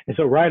couldn't. And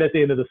so right at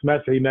the end of the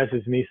semester, he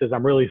messaged me. He says,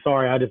 I'm really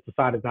sorry. I just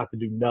decided not to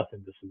do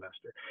nothing this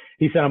semester.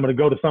 He said, I'm going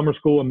to go to summer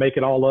school and make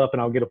it all up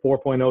and I'll get a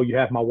 4.0. You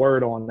have my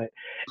word on it.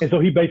 And so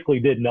he basically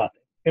did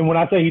nothing. And when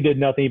I say he did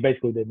nothing, he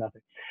basically did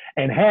nothing.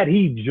 And had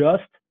he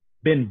just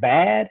been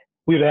bad,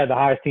 we would have had the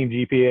highest team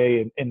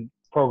GPA in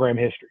program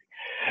history.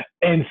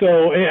 And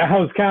so I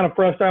was kind of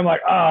frustrated. I'm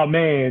like, oh,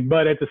 man.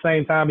 But at the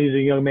same time, he's a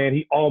young man.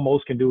 He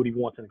almost can do what he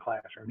wants in the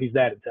classroom. He's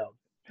that intelligent.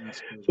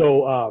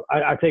 So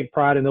I take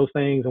pride in those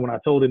things. And when I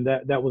told him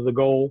that was the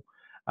goal,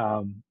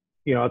 I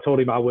told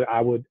him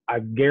I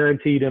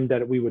guaranteed him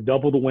that we would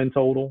double the win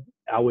total.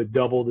 I would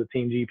double the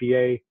team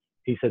GPA.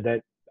 He said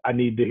that I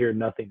need to hear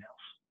nothing else.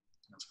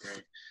 That's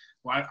great.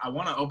 Well, I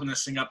want to open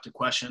this thing up to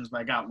questions,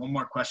 but I got one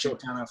more question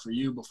kind of for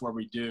you before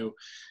we do.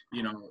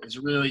 It's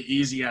really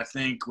easy, I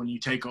think, when you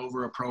take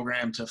over a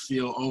program to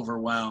feel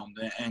overwhelmed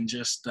and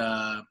just,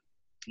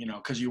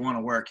 because you want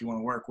to work.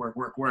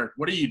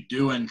 What are you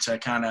doing to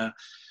kind of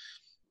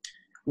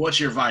 – what's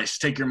your advice?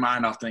 Take your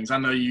mind off things. I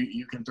know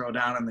you can throw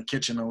down in the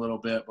kitchen a little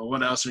bit, but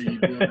what else are you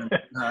doing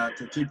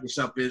to keep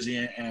yourself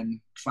busy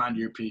and find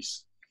your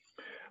peace?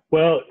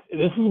 Well,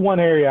 this is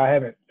one area I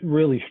haven't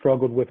really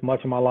struggled with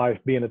much in my life.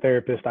 Being a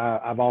therapist,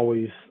 I've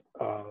always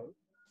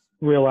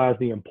realized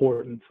the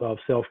importance of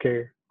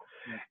self-care.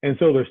 Yeah. And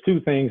so there's 2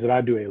 things that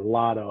I do a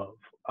lot of.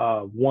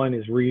 One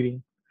is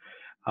reading.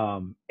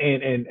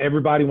 And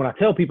everybody, when I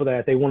tell people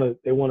that, they want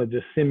to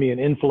just send me an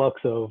influx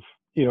of,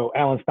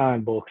 Alan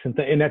Stein books.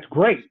 And that's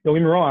great. Don't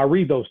get me wrong. I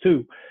read those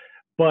too.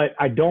 But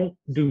I don't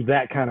do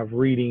that kind of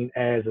reading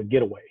as a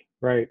getaway.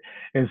 right?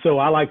 And so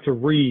I like to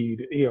read,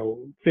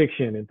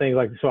 fiction and things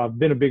like that. So I've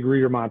been a big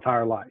reader my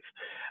entire life.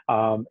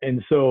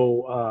 And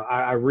so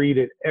I read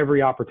at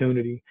every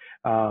opportunity.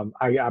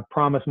 I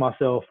promise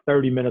myself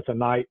 30 minutes a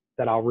night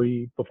that I'll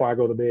read before I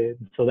go to bed.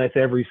 So that's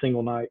every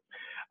single night.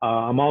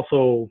 I'm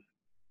also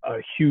a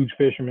huge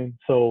fisherman.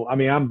 So, I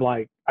mean,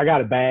 I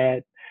got it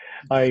bad.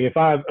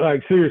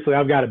 Seriously,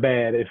 I've got it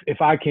bad.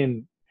 If I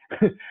can,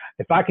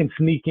 if I can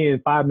sneak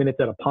in 5 minutes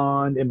at a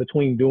pond in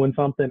between doing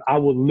something, I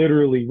will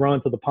literally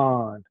run to the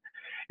pond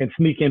and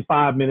sneak in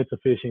 5 minutes of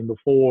fishing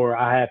before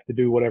I have to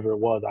do whatever it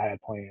was I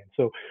had planned.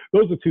 So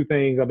those are two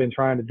things I've been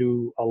trying to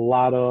do a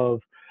lot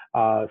of,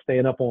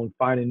 staying up on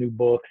finding new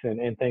books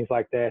and things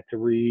like that to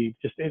read.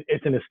 Just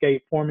it's an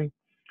escape for me.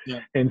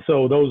 Yeah. And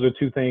so those are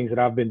two things that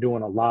I've been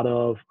doing a lot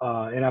of.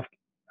 And I've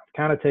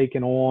kind of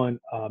taken on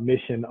a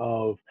mission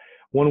of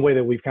one way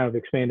that we've kind of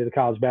expanded the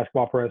college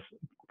basketball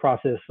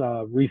process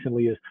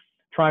recently is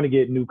trying to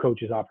get new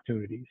coaches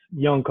opportunities,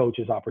 young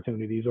coaches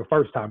opportunities, or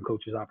first-time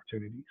coaches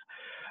opportunities,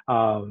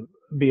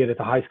 be it at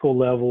the high school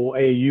level,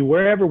 AAU,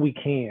 wherever we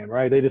can,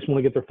 right? They just want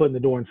to get their foot in the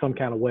door in some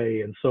kind of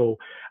way. And so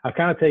I've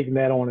kind of taken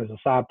that on as a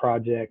side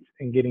project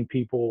and getting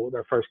people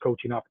their first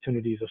coaching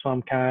opportunities of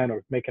some kind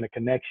or making a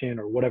connection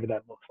or whatever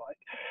that looks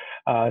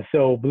like.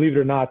 So believe it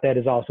or not, that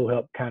has also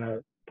helped kind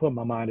of put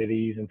my mind at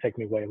ease and take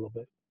me away a little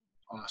bit.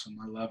 Awesome.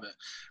 I love it.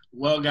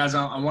 Well, guys,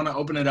 I want to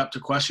open it up to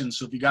questions.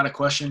 So if you got a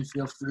question,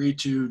 feel free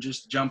to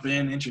just jump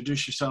in,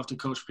 introduce yourself to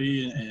Coach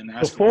P and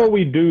ask. Before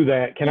we do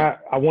that,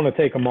 I want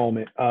to take a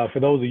moment for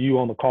those of you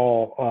on the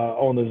call,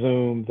 on the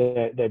Zoom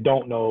that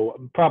don't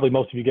know, probably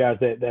most of you guys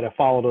that have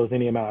followed us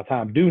any amount of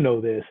time do know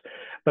this,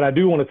 but I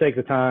do want to take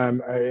the time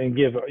and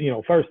give,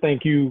 first,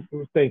 thank you,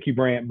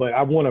 Brant, but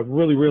I want to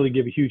really, really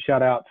give a huge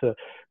shout out to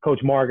Coach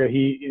Marga.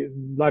 A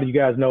lot of you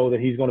guys know that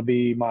he's going to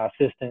be my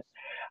assistant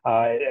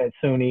at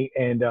SUNY,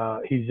 and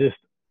he's just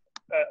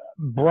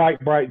bright.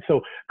 So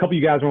a couple of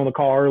you guys were on the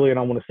call earlier, and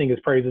I want to sing his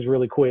praises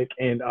really quick.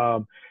 And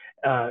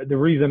the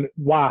reason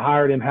why I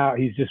hired him, how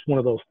he's just one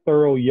of those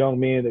thorough young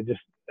men that just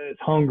is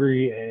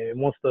hungry and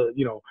wants to,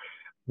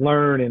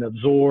 learn and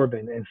absorb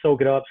and soak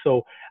it up.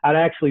 So I'd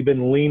actually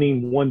been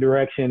leaning one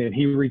direction, and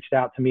he reached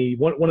out to me.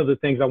 One of the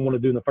things I want to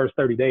do in the first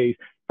 30 days,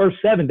 first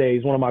 7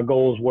 days, one of my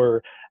goals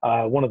were,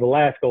 one of the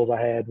last goals I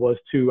had was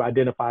to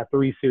identify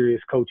 3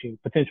 serious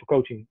potential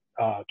coaching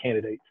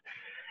candidates.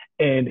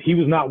 And he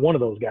was not one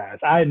of those guys.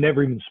 I had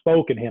never even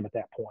spoken to him at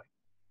that point.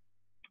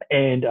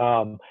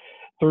 And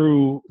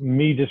through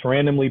me just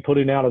randomly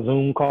putting out a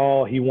Zoom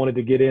call, he wanted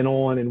to get in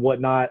on and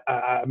whatnot.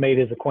 I made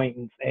his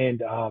acquaintance,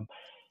 and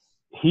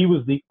he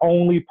was the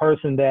only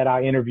person that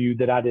I interviewed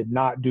that I did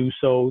not do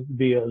so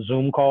via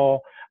Zoom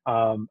call.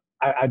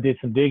 I did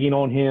some digging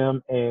on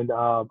him, and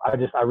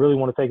I really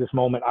want to take this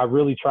moment. I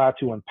really try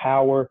to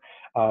empower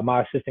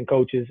my assistant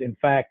coaches. In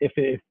fact,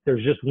 if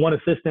there's just one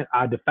assistant,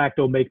 I de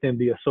facto make them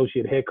the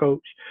associate head coach.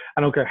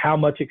 I don't care how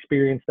much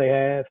experience they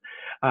have.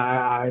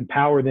 I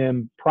empower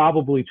them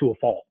probably to a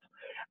fault.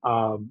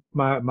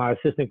 My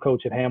assistant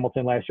coach at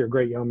Hamilton last year, a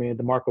great young man,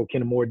 DeMarco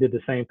Kennemore, did the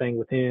same thing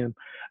with him,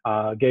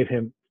 gave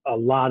him a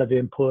lot of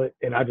input.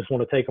 And I just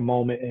want to take a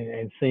moment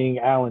and sing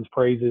Alan's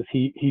praises.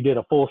 He did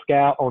a full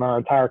scout on our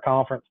entire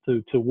conference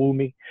to woo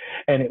me,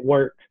 and it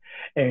worked.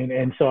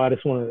 And so I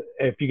just want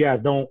to, if you guys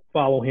don't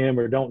follow him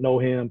or don't know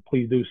him,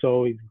 please do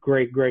so. He's a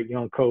great, great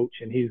young coach,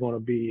 and he's going to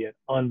be an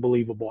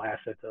unbelievable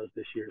asset to us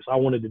this year. So I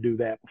wanted to do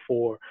that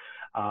before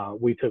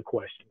we took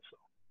questions.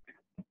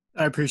 So.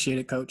 I appreciate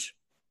it, Coach.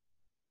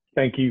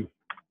 Thank you.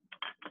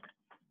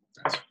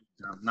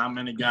 Not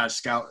many guys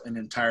scout an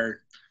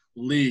entire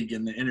league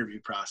in the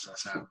interview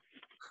process out.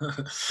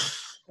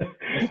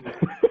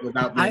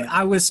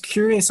 I was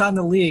curious on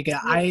the league.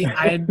 I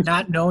had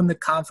not known the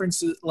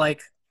conference.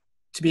 Like,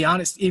 to be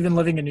honest, even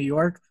living in New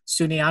York,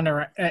 SUNY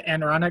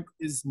Adirondak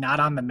is not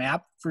on the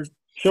map for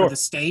the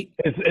state.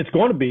 It's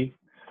going to be.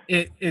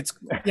 It's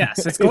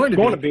going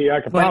to be.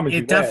 I can promise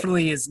you that. It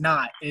definitely is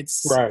not.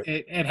 It's right.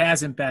 It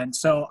hasn't been.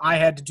 So I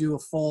had to do a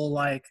full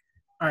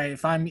all right,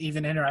 if I'm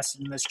even interested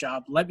in this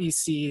job, let me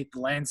see the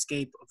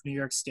landscape of New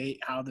York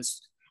State, how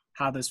this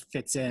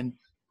fits in,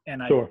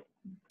 and I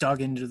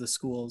dug into the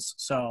schools.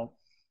 So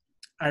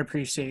I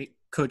appreciate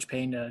Coach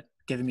Payne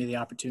giving me the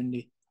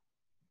opportunity.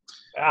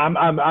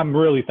 I'm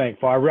really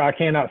thankful. I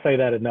cannot say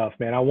that enough,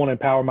 man. I want to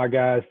empower my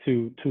guys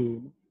to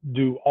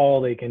do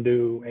all they can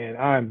do, and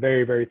I'm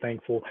very, very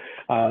thankful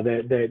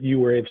that you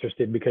were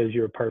interested, because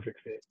you're a perfect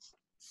fit.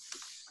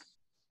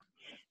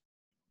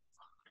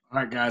 All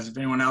right, guys, if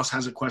anyone else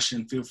has a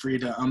question, feel free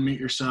to unmute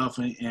yourself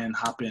and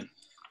hop in.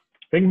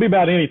 It can be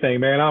about anything,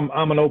 man.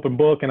 I'm an open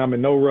book, and I'm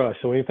in no rush.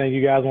 So anything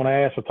you guys want to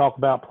ask or talk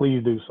about,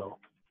 please do so.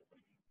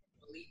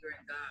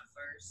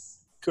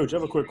 Coach, I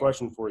have a quick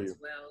question for you.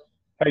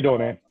 How you doing,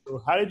 man?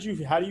 So how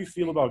do you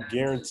feel about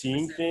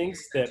guaranteeing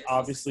things that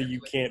obviously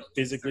you can't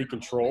physically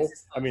control?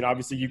 I mean,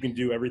 obviously you can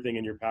do everything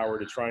in your power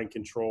to try and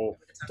control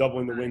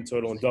doubling the win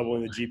total and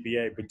doubling the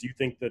GPA, but do you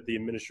think that the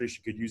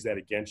administration could use that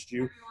against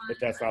you if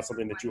that's not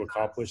something that you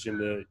accomplish in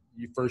the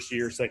first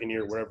year, second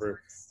year,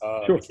 whatever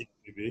Sure. the case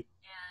may be?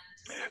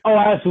 Oh,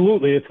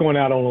 absolutely. It's going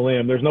out on a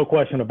limb. There's no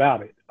question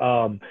about it.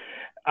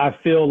 I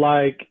feel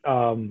like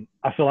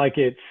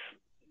it's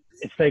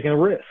taking a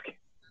risk.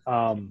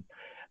 I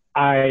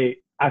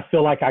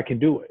feel like I can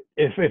do it.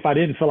 If I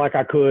didn't feel like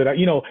I could,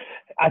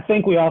 I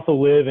think we also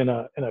live in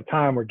a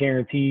time where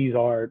guarantees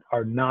are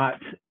not,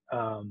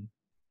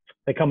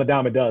 they come a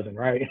dime a dozen,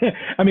 right?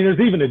 I mean, there's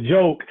even a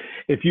joke,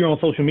 if you're on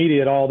social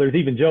media at all, there's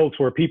even jokes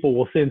where people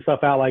will send stuff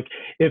out like,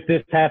 if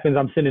this happens,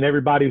 I'm sending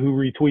everybody who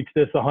retweets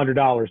this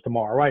 $100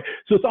 tomorrow, right?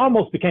 So it's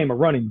almost became a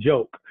running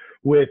joke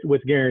with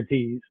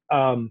guarantees.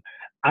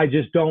 I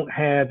just don't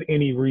have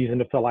any reason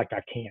to feel like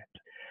I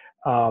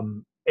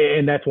can't.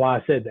 And that's why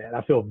I said that.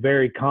 I feel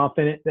very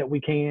confident that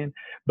we can.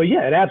 But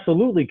yeah, it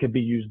absolutely could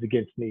be used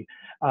against me.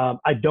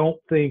 I don't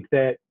think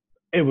that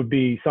it would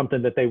be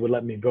something that they would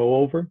let me go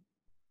over.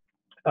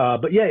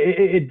 But yeah,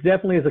 it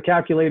definitely is a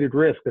calculated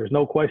risk. There's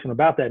no question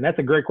about that. And that's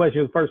a great question.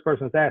 You're the first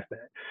person that's asked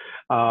that.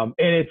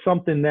 And it's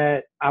something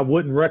that I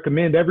wouldn't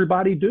recommend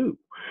everybody do.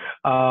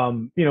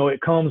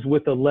 It comes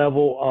with a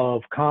level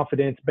of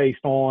confidence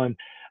based on,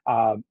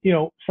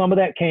 some of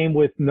that came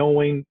with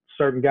knowing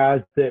certain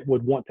guys that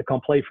would want to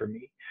come play for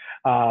me.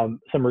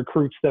 Some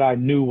recruits that I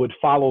knew would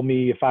follow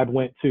me if I'd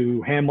went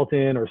to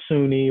Hamilton or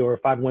SUNY, or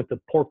if I'd went to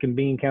Pork and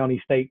Bean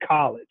County State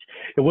College.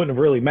 It wouldn't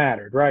have really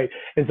mattered, right?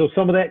 And so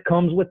some of that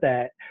comes with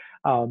that.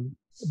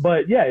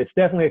 But yeah, it's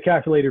definitely a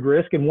calculated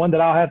risk, and one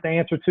that I'll have to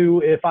answer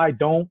to if I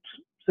don't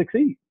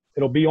succeed.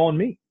 It'll be on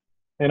me,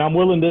 and I'm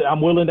willing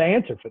to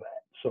answer for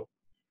that. So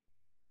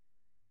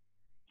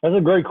that's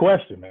a great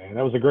question, man.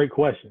 That was a great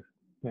question.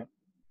 Yeah.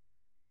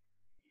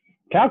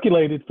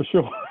 Calculated for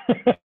sure.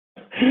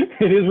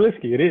 It is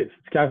risky. It is.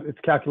 It's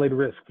calculated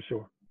risk for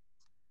sure.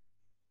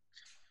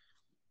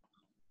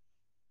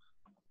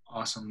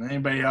 Awesome.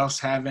 Anybody else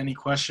have any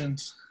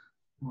questions?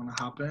 Want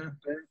to hop in?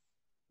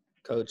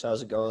 Coach,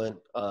 how's it going?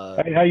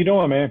 Hey, how you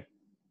doing, man?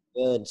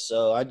 Good.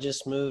 So I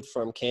just moved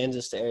from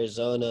Kansas to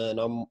Arizona, and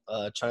I'm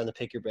trying to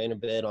pick your brain a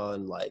bit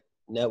on like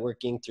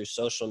networking through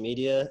social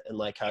media and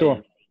like how Sure.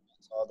 you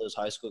all those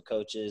high school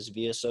coaches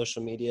via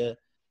social media.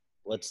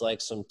 What's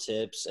like some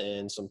tips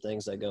and some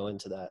things that go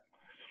into that?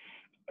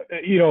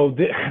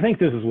 I think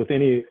this is with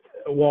any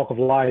walk of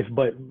life,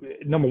 but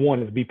number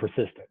one is be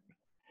persistent,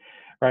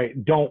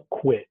 right? Don't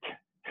quit.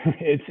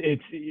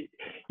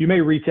 You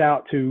may reach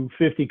out to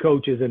 50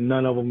 coaches and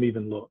none of them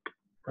even look,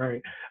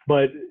 right?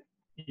 But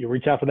you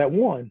reach out to that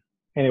one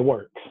and it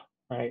works,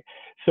 right?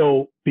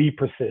 So be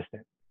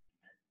persistent.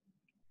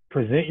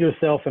 Present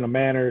yourself in a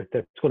manner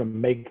that's going to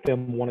make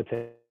them want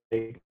to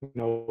take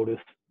notice,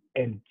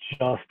 and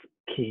just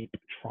keep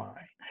trying.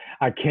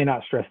 I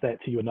cannot stress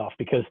that to you enough,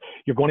 because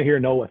you're going to hear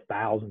no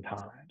 1,000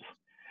 times.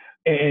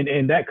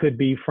 And that could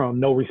be from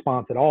no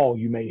response at all.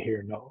 You may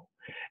hear no.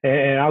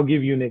 And I'll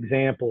give you an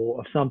example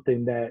of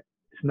something that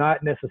is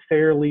not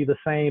necessarily the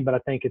same, but I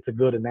think it's a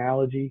good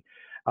analogy.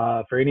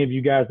 For any of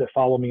you guys that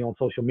follow me on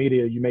social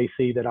media, you may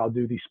see that I'll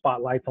do these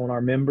spotlights on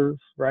our members,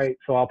 right?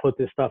 So I'll put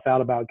this stuff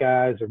out about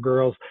guys or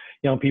girls,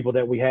 young people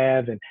that we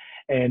have,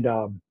 and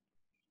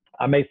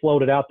I may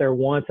float it out there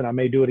once, and I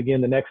may do it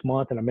again the next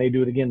month, and I may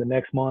do it again the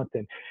next month,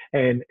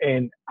 and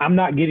I'm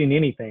not getting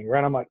anything,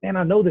 right? I'm like, man,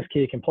 I know this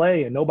kid can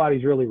play, and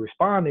nobody's really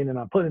responding, and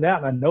I'm putting it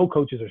out, and I know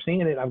coaches are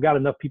seeing it. I've got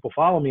enough people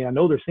follow me. I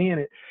know they're seeing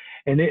it,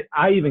 and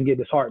I even get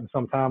disheartened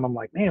sometimes. I'm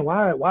like, man,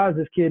 why is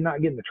this kid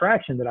not getting the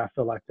traction that I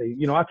feel like they?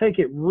 I take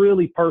it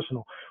really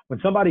personal. When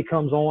somebody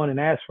comes on and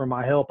asks for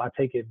my help, I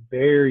take it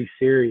very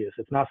serious.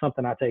 It's not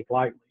something I take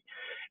lightly,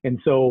 and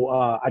so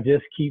I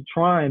just keep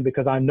trying,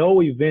 because I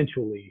know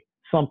eventually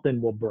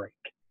something will break.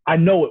 I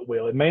know it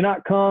will. It may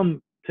not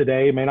come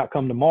today, it may not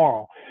come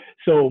tomorrow.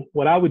 So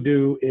what I would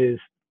do is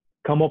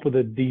come up with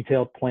a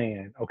detailed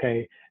plan.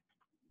 Okay.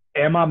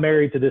 Am I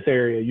married to this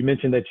area? You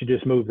mentioned that you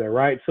just moved there,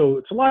 right? So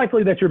it's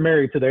likely that you're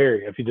married to the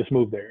area if you just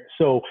moved there.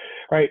 So,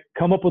 right,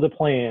 come up with a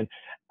plan.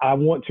 I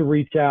want to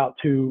reach out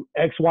to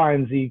X, Y,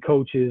 and Z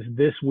coaches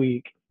this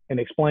week and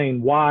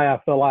explain why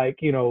I feel like,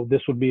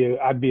 this would be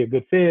I'd be a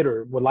good fit,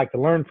 or would like to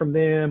learn from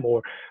them,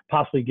 or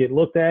possibly get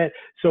looked at.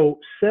 So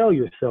sell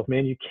yourself,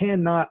 man. You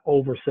cannot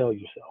oversell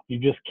yourself. You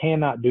just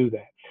cannot do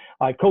that.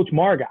 Like Coach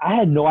Marga, I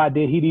had no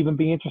idea he'd even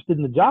be interested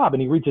in the job.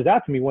 And he reaches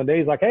out to me one day.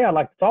 He's like, hey, I'd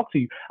like to talk to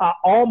you. I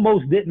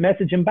almost didn't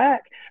message him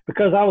back,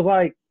 because I was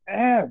like,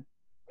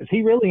 is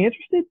he really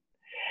interested?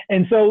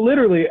 And so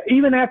literally,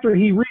 even after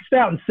he reached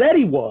out and said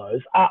he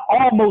was, I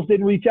almost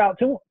didn't reach out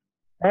to him.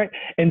 Right.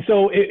 And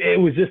so it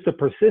was just the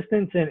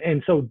persistence.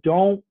 And so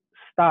don't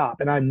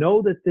stop. And I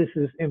know that this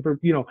is,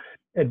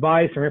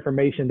 advice or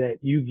information that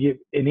you get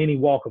in any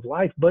walk of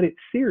life, but it's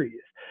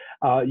serious.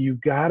 You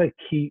got to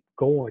keep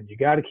going. You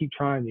got to keep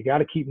trying. You got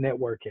to keep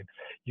networking.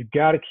 You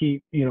got to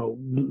keep,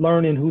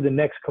 learning who the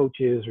next coach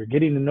is, or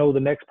getting to know the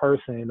next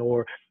person,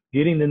 or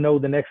getting to know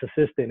the next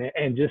assistant,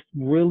 and just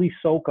really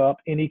soak up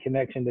any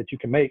connection that you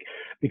can make,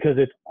 because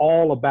it's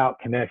all about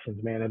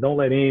connections, man. And don't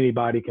let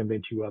anybody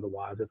convince you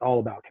otherwise. It's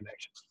all about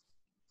connections.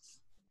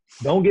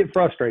 Don't get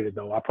frustrated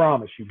though, I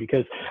promise you,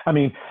 because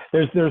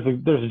there's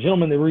a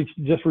gentleman that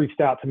just reached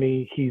out to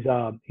me. He's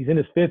in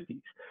his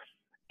 50s,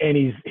 and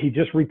he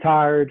just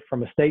retired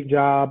from a state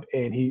job,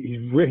 and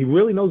he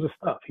really knows his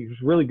stuff. He's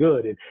really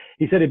good. And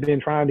he said he'd been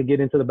trying to get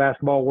into the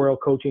basketball world,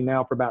 coaching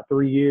now for about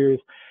 3 years.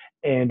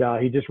 And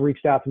he just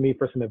reached out to me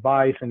for some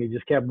advice, and he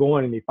just kept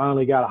going, and he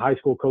finally got a high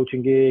school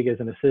coaching gig as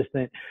an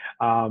assistant.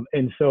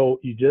 And so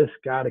you just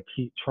got to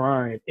keep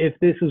trying. If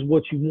this is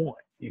what you want,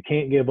 you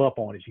can't give up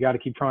on it. You got to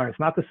keep trying. It's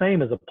not the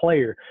same as a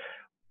player.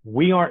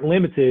 We aren't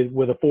limited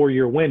with a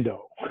 4-year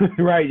window,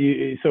 right?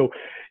 So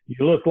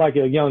you look like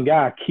a young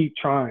guy. Keep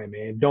trying,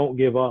 man. Don't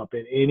give up.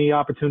 And any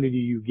opportunity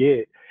you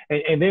get.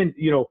 And then,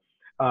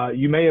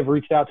 you may have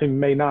reached out to me,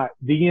 may not.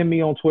 DM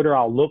me on Twitter.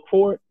 I'll look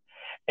for it.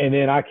 And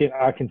then I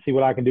can see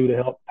what I can do to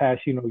help pass,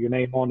 your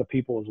name on to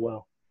people as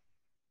well.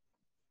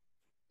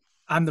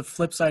 On the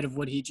flip side of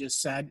what he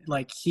just said,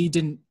 like he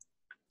didn't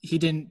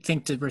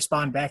think to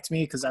respond back to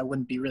me because I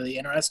wouldn't be really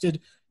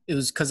interested. It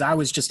was because I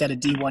was just at a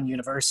D1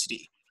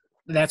 university.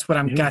 That's what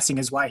I'm guessing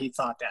is why he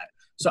thought that.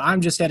 So I'm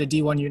just at a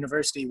D1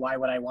 university. Why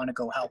would I want to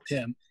go help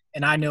him?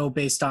 And I know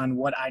based on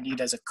what I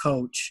need as a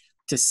coach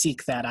to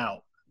seek that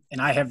out.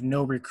 And I have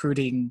no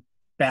recruiting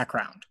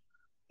background.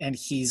 And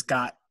he's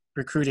got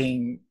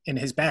recruiting in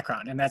his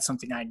background, and that's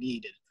something I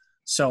needed.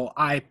 So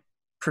I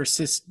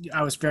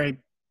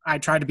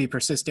tried to be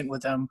persistent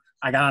with him.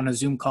 I got on a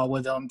Zoom call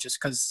with him just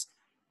because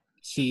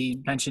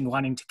he mentioned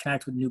wanting to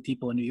connect with new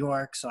people in New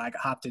York. So I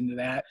hopped into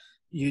that.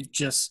 You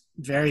just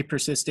very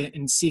persistent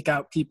and seek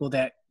out people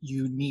that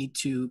you need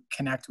to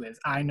connect with.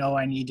 I know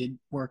I needed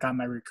work on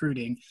my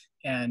recruiting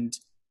and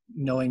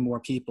knowing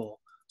more people.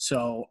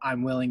 So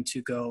I'm willing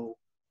to go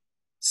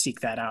seek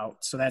that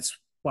out. So that's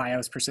why I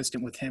was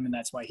persistent with him, and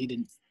that's why he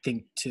didn't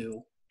think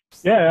to.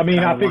 Yeah, I mean,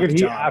 I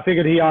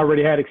figured he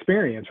already had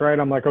experience, right?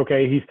 I'm like,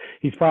 okay,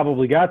 he's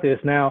probably got this.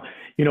 Now,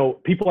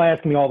 people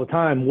ask me all the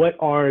time, what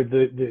are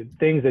the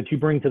things that you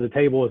bring to the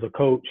table as a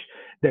coach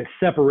that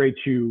separates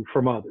you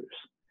from others?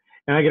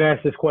 And I get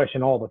asked this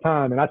question all the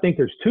time, and I think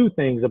there's 2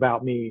 things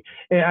about me.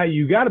 And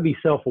you got to be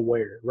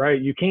self-aware, right?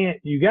 You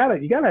got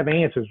to have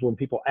answers when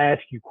people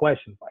ask you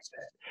questions like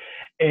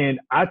that.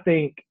 And I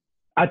think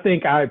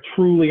I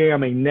truly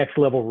am a next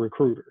level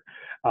recruiter.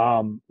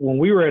 When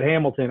we were at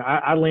Hamilton,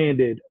 I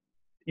landed,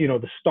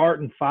 the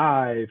starting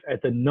 5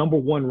 at the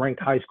 #1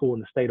 ranked high school in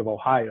the state of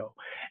Ohio.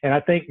 And I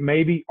think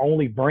maybe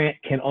only Brant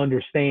can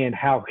understand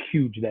how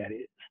huge that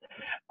is.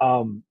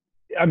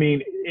 I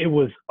mean, it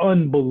was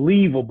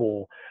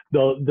unbelievable.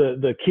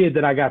 The kid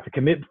that I got to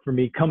commit for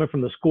me coming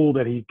from the school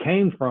that he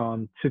came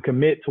from to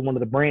commit to one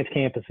of the branch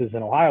campuses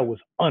in Ohio was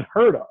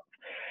unheard of.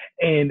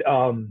 And,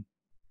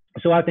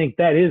 so I think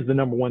that is the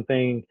 #1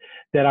 thing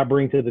that I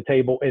bring to the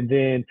table. And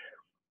then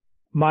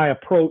my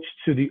approach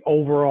to the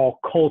overall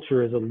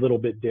culture is a little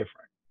bit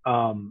different.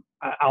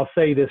 I'll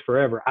say this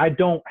forever. I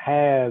don't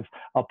have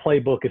a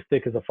playbook as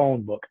thick as a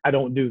phone book. I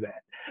don't do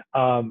that.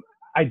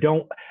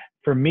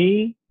 For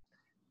me,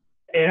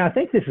 and I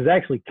think this is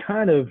actually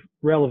kind of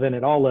relevant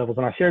at all levels,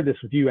 and I shared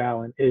this with you,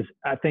 Alan, is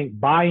I think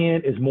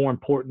buy-in is more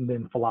important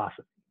than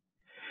philosophy.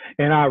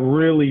 And I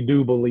really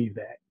do believe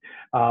that.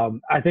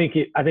 I think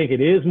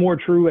it is more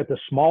true at the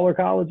smaller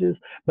colleges,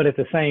 but at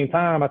the same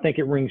time, I think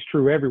it rings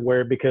true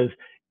everywhere because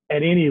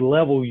at any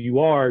level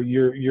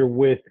you're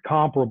with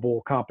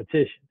comparable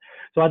competition.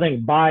 So I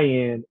think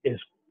buy-in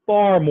is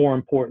far more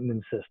important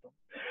than system.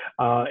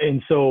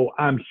 And so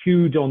I'm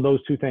huge on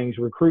those 2 things,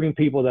 recruiting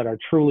people that are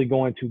truly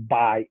going to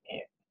buy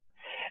in.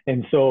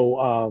 And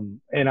so,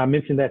 and I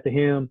mentioned that to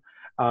him.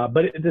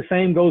 But the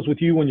same goes with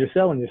you when you're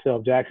selling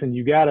yourself, Jackson.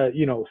 You got to,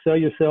 sell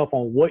yourself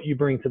on what you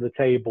bring to the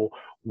table,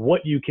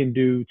 what you can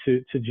do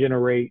to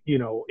generate,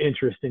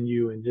 interest in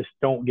you, and just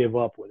don't give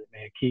up with it,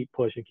 man. Keep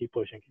pushing, keep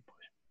pushing, keep pushing.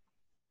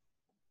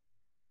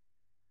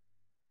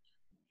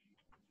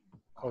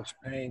 Coach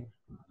Payne,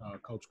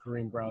 Coach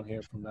Kareem Brown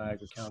here from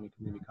Niagara County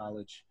Community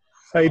College.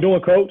 How you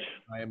doing, Coach?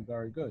 I am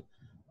very good.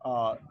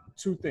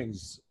 2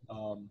 things.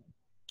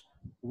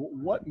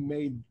 What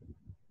made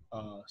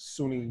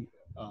SUNY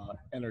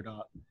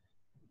Adirondak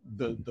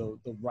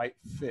the right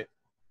fit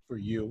for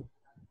you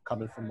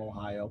coming from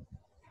Ohio?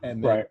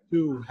 And then right.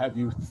 2, have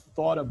you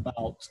thought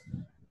about,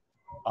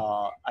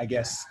 I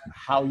guess,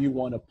 how you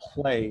want to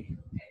play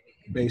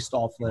based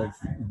off of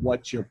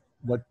what your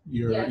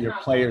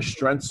players'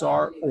 strengths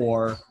are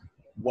or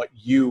what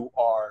you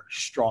are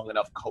strong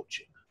enough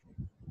coaching?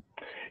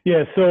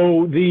 Yeah,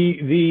 so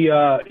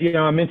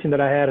I mentioned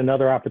that I had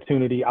another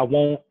opportunity. I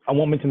won't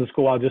mention the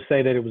school. I'll just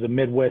say that it was a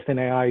Midwest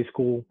NAIA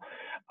school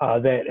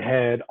that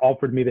had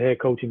offered me the head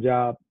coaching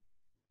job.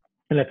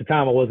 And at the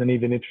time, I wasn't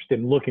even interested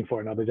in looking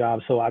for another job,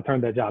 so I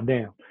turned that job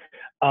down.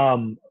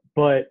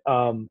 But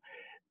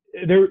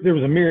there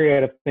was a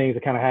myriad of things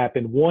that kind of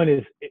happened. One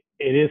is it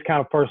is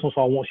kind of personal,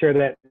 so I won't share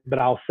that, but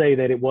I'll say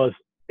that it was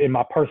in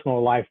my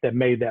personal life that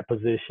made that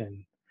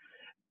position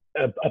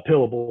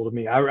appealable to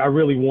me. I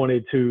really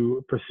wanted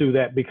to pursue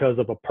that because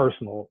of a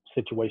personal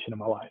situation in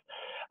my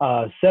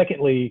life.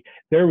 Secondly,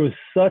 there was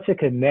such a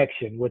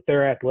connection with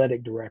their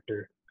athletic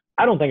director.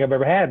 I don't think I've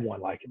ever had one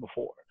like it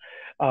before.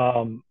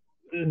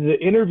 The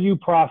interview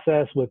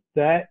process with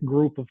that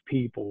group of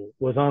people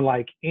was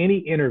unlike any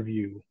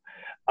interview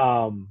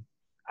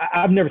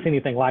I've never seen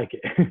anything like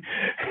it.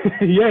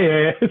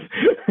 Yeah.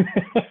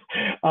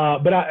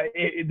 But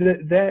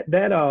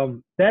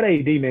that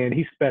AD, man,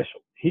 he's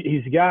special.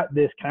 He's got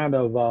this kind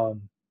of,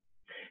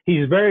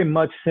 he's very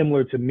much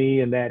similar to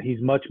me in that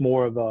he's much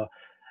more of a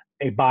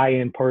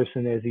buy-in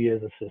person as he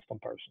is a system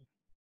person.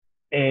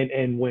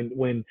 And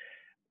when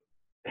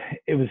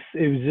it was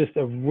just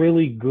a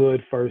really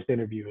good first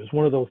interview. It was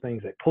one of those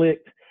things that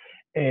clicked.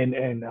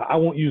 And I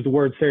won't use the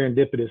word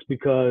serendipitous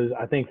because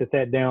I think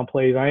that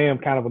downplays. I am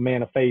kind of a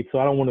man of faith, so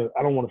I don't want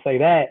to say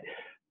that,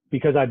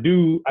 because I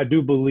do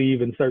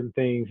believe in certain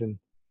things, and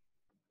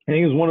I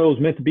think it was one of those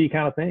meant to be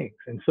kind of things.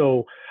 And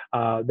so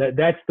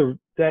that's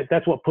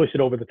what pushed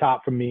it over the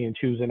top for me in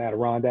choosing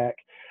Adirondack,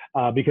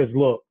 because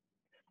look,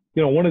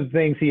 you know, one of the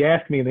things he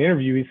asked me in the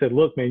interview, he said,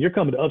 "Look, man, you're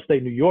coming to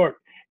upstate New York,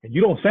 and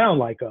you don't sound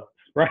like us."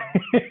 Right?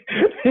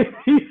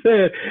 He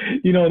said,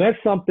 you know, that's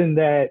something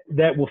that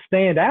will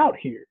stand out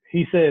here.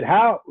 He said,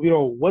 how, you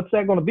know, what's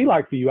that going to be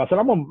like for you? I said,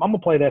 I'm gonna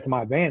play that to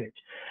my advantage.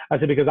 I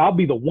said, because I'll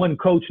be the one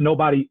coach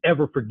nobody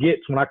ever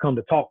forgets when I come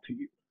to talk to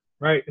you.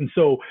 Right. And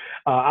so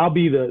I'll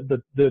be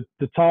the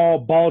tall,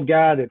 bald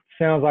guy that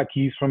sounds like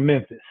he's from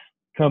Memphis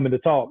coming to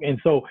talk. And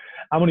so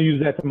I'm going to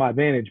use that to my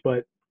advantage.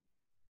 But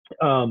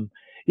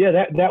yeah,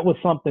 that was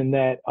something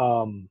that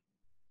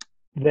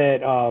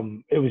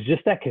it was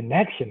just that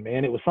connection,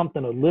 man. It was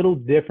something a little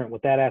different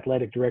with that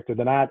athletic director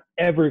than I'd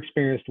ever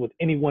experienced with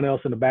anyone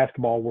else in the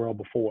basketball world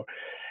before.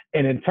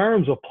 And in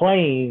terms of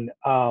playing,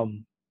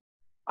 I'm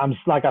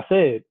like I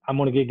said, I'm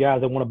going to get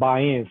guys that want to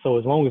buy in. So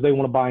as long as they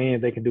want to buy in,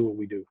 they can do what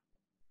we do.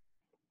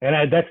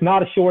 And that's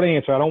not a short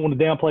answer. I don't want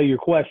to downplay your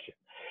question,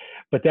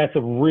 but that's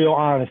a real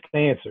honest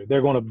answer.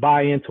 They're going to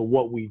buy into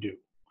what we do.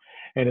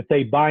 And if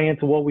they buy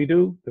into what we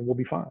do, then we'll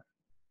be fine.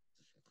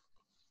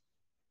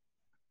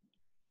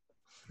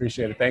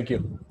 Appreciate it. Thank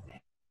you.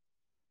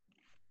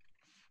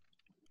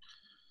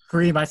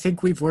 Kareem, I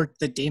think we've worked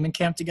the Damon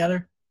camp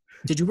together.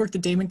 Did you work the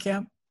Damon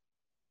camp?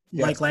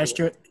 Yes. Like last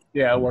year?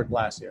 Yeah, I worked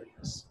last year.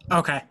 Yes.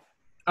 Okay.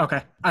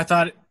 I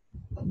thought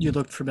you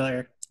looked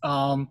familiar.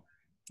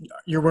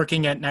 You're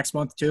working it next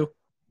month too?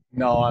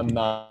 No, I'm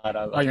not.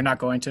 You're not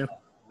going to?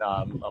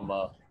 No,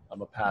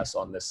 I'm a pass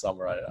on this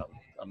summer.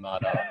 I'm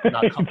not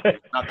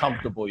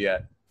comfortable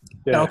yet.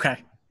 Yeah. Okay.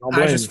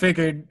 I just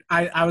figured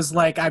I was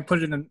like, I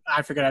figured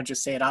I'd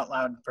just say it out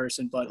loud in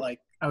person, but like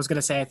I was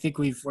gonna say I think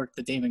we've worked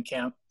the Damon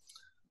camp.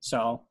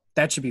 So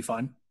that should be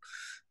fun.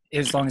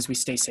 As long as we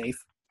stay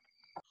safe.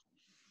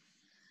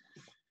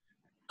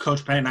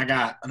 Coach Payne, I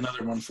got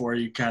another one for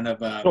you. Kind of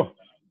Sure.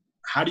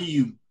 How do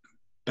you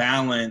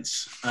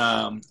balance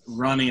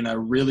running a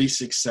really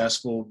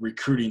successful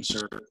recruiting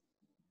service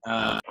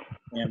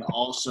and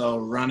also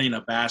running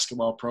a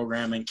basketball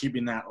program and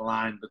keeping that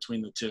line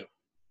between the two?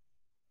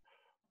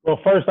 Well,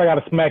 first, I got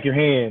to smack your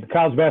hand. The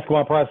college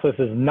basketball process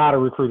is not a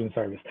recruiting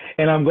service.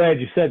 And I'm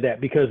glad you said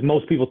that because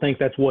most people think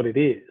that's what it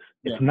is.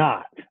 It's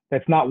not.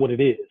 That's not what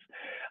it is.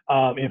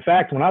 In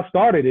fact, when I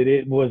started it,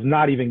 it was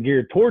not even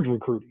geared towards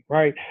recruiting,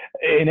 right?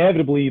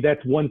 Inevitably,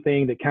 that's one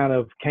thing that kind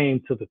of came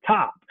to the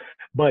top.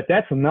 But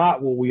that's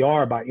not what we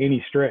are by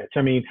any stretch.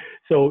 I mean,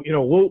 so, you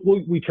know,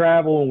 we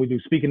travel and we do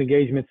speaking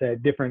engagements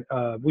at different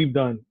we've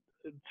done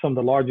some of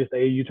the largest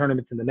AAU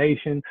tournaments in the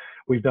nation.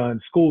 We've done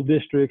school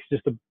districts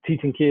just to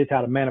teaching kids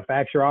how to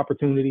manufacture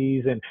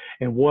opportunities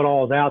and what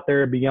all's out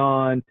there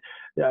beyond,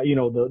 you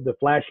know, the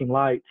flashing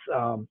lights.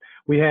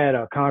 We had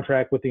a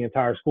contract with the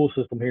entire school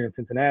system here in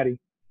Cincinnati.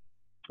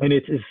 And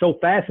it's so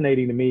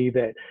fascinating to me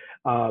that,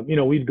 you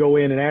know, we'd go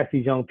in and ask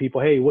these young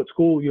people, hey, what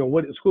schools are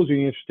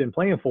you interested in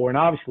playing for? And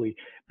obviously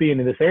being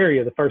in this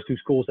area, the first two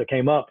schools that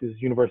came up is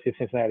University of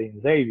Cincinnati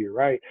and Xavier,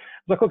 right?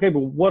 It's like, okay, but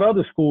what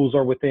other schools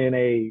are within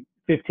a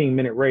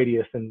 15-minute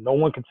radius? And no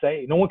one could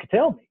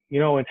tell me, you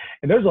know, and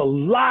there's a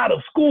lot of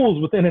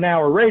schools within an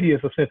hour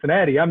radius of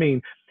Cincinnati. I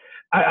mean,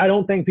 I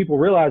don't think people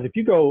realize if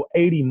you go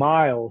 80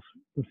 miles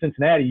from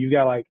Cincinnati, you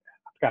got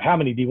how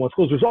many D1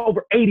 schools? There's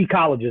over 80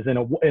 colleges in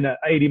a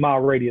 80-mile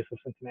radius of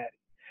Cincinnati.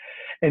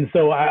 And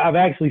so I've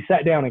actually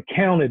sat down and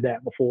counted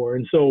that before.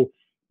 And so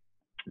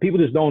people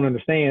just don't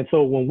understand.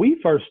 So when we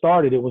first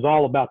started, it was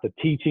all about the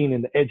teaching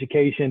and the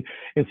education.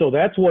 And so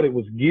that's what it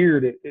was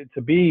geared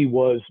to be,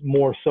 was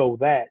more so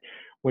that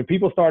when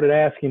people started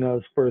asking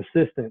us for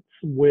assistance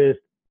with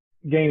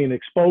gaining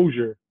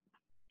exposure,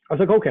 I was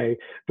like, okay,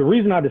 the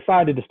reason I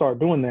decided to start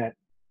doing that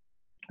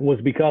was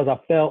because I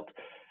felt,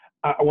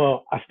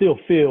 I still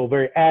feel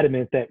very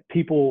adamant that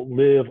people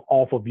live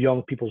off of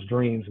young people's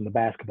dreams in the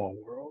basketball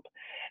world.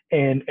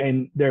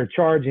 And they're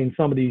charging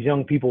some of these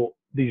young people,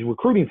 these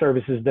recruiting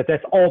services,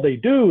 that's all they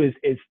do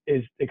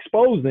is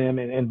expose them,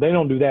 and they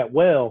don't do that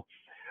well.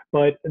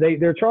 But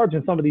they're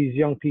charging some of these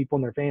young people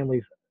and their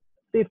families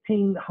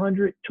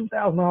 $1,500,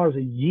 $2,000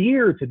 a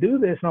year to do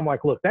this. And I'm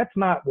like, look, that's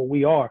not what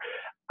we are.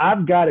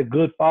 I've got a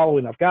good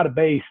following. I've got a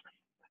base.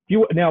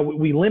 Now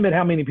we limit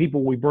how many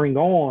people we bring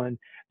on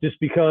just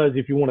because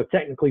if you want to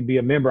technically be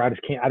a member, I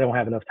don't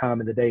have enough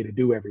time in the day to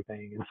do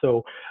everything. And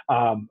so,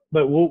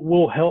 but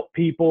we'll help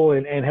people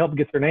and help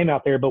get their name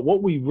out there. But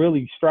what we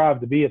really strive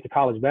to be at the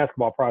college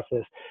basketball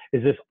process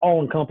is this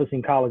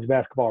all-encompassing college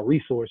basketball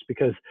resource,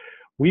 because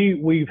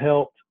we've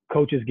helped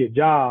coaches get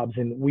jobs,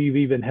 and we've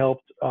even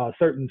helped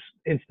certain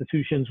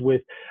institutions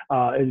with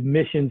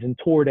admissions and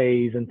tour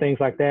days and things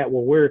like that,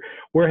 where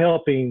we're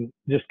helping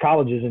just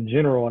colleges in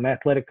general and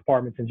athletic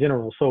departments in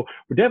general. So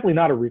we're definitely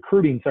not a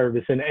recruiting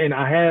service, and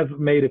I have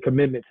made a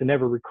commitment to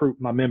never recruit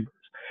my members,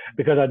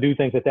 because I do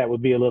think that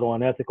would be a little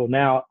unethical.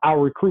 Now, I'll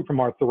recruit from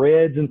our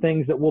threads and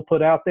things that we'll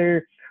put out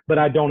there, but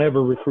I don't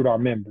ever recruit our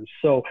members.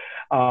 So,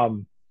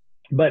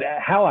 but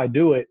how I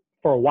do it,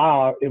 for a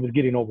while, it was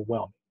getting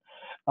overwhelming.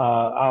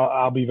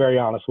 I'll be very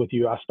honest with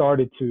you. I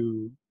started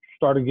to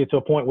get to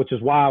a point, which is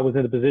why I was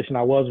in the position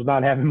I was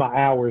not having my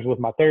hours with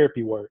my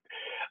therapy work.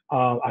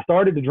 I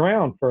started to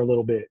drown for a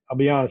little bit. I'll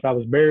be honest. I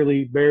was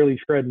barely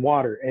treading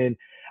water, and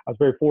I was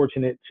very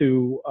fortunate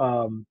to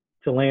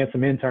land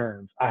some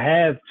interns. I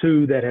have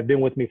two that have been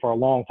with me for a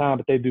long time,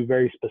 but they do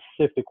very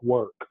specific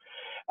work.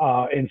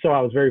 And so I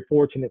was very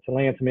fortunate to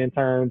land some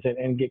interns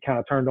and get kind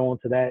of turned on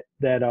to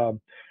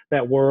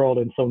that world.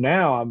 And so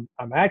now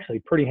I'm actually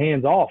pretty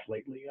hands off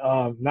lately,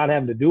 not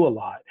having to do a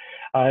lot.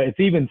 It's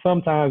even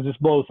sometimes just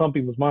blows some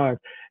people's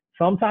minds.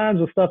 Sometimes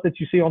the stuff that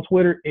you see on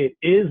Twitter, it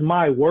is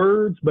my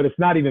words, but it's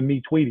not even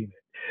me tweeting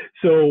it.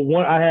 So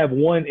I have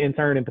one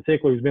intern in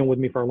particular who's been with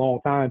me for a long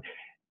time.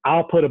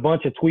 I'll put a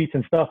bunch of tweets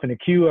and stuff in the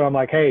queue, and I'm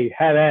like, hey,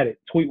 have at it.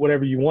 Tweet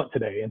whatever you want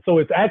today. And so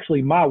it's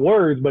actually my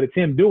words, but it's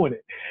him doing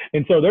it.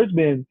 And so there's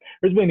been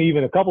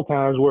even a couple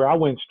times where I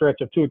went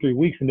stretch of 2 or 3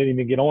 weeks and didn't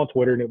even get on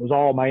Twitter, and it was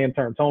all my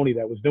intern Tony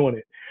that was doing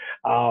it.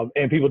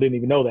 And people didn't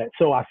even know that.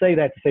 So I say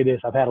that to say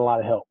this: I've had a lot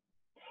of help.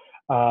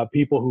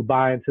 People who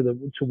buy into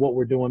what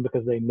we're doing,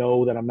 because they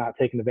know that I'm not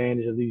taking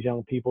advantage of these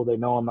young people. They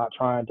know I'm not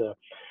trying to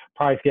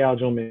price gouge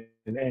them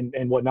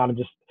and whatnot. And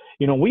just,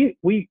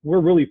 we're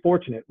really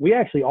fortunate. We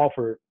actually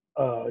offer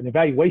an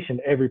evaluation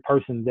to every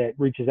person that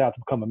reaches out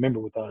to become a member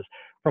with us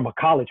from a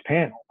college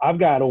panel. I've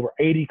got over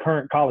 80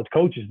 current college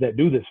coaches that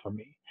do this for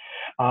me,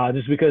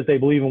 just because they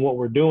believe in what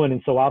we're doing.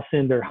 And so I'll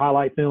send their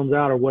highlight films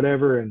out or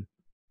whatever. And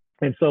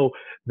so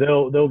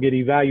they'll get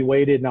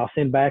evaluated, and I'll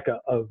send back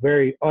a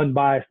very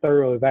unbiased,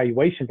 thorough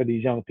evaluation for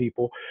these young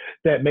people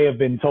that may have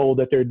been told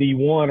that they're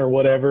D1 or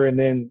whatever. And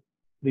then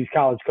these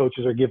college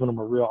coaches are giving them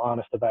a real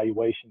honest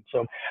evaluation.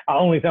 So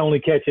the only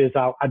catch is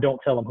I don't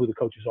tell them who the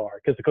coaches are,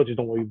 because the coaches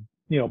don't really,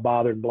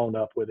 bothered and blown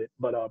up with it.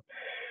 But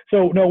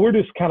so no, we're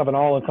just kind of an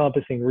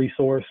all-encompassing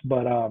resource.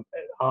 But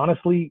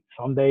honestly,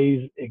 some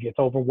days it gets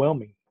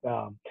overwhelming,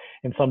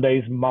 and some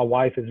days my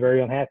wife is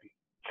very unhappy.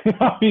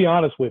 I'll be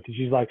honest with you.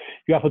 She's like,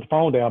 you got to put the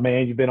phone down,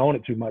 man. You've been on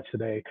it too much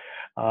today.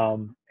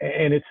 And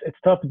it's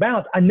tough to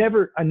balance. I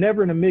never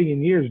in a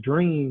million years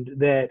dreamed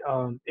that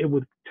it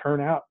would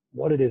turn out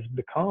what it has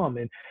become.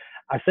 And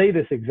I say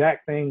this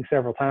exact thing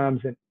several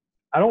times, and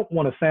I don't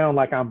want to sound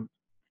like I'm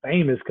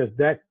famous, because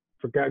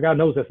God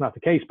knows that's not the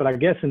case, but I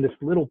guess in this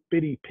little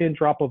bitty pin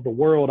drop of the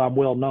world, I'm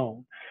well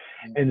known.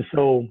 And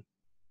so,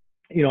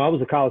 I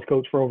was a college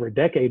coach for over a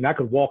decade, and I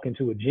could walk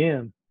into a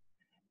gym,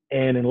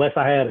 and unless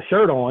I had a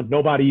shirt on,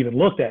 nobody even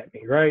looked at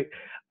me, right?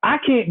 I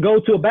can't go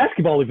to a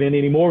basketball event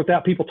anymore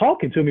without people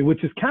talking to me,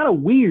 which is kind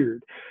of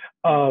weird.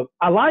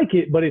 I like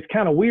it, but it's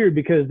kind of weird,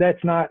 because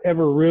that's not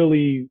ever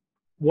really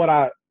what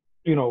I,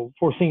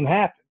 foreseen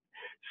happen.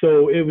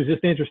 So it was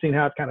just interesting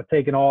how it's kind of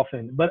taken off.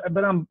 But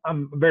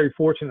I'm very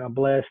fortunate. I'm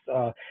blessed.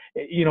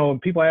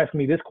 And people ask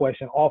me this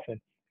question often: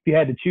 if you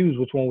had to choose,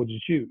 which one would you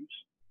choose?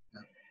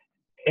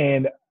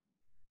 And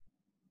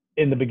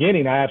in the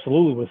beginning, I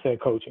absolutely would say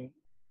coaching.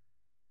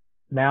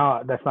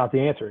 Now that's not the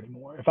answer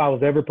anymore. If I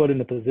was ever put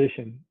in a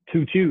position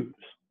to choose,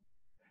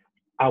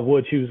 I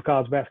would choose the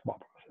college basketball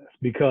process,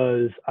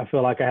 because I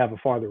feel like I have a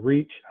farther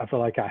reach. I feel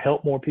like I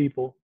help more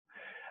people.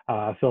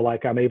 I feel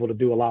like I'm able to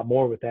do a lot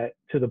more with that,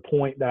 to the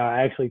point that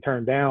I actually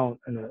turned down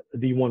a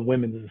D1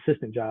 women's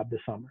assistant job this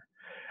summer.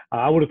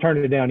 I would have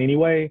turned it down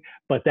anyway,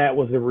 but that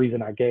was the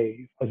reason I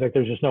gave. I was like,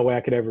 there's just no way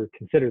I could ever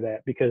consider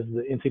that, because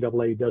the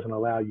NCAA doesn't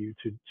allow you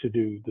to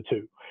do the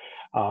two.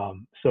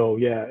 So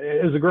yeah,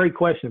 it was a great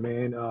question,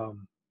 man.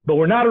 But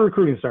we're not a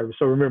recruiting service,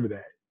 so remember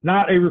that.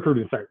 Not a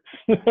recruiting service.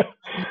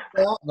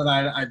 Well, but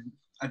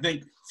I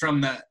think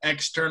from the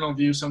external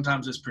view,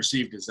 sometimes it's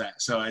perceived as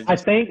that. So I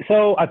think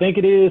so. I think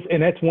it is,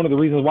 and that's one of the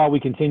reasons why we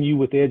continue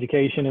with the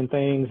education and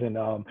things. And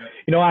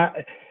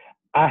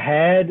I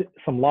had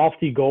some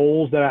lofty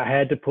goals that I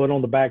had to put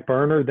on the back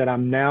burner that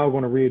I'm now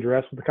going to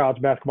readdress with the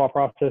college basketball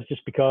process,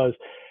 just because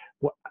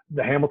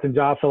the Hamilton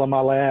job fell in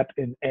my lap,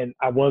 and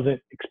I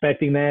wasn't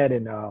expecting that.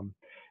 And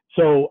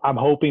so I'm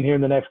hoping here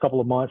in the next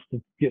couple of months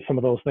to get some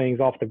of those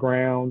things off the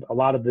ground. A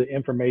lot of the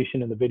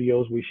information and the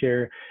videos we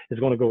share is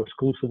going to go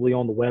exclusively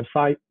on the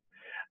website.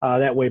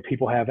 That way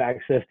people have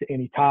access to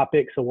any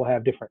topic. So we'll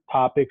have different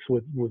topics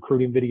with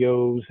recruiting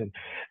videos and,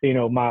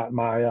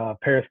 my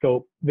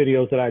Periscope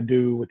videos that I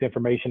do with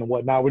information and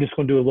whatnot. We're just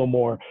going to do a little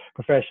more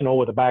professional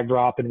with a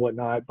backdrop and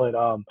whatnot. But,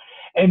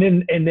 and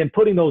then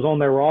putting those on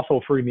there will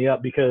also free me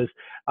up because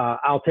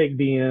I'll take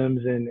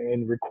DMs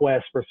and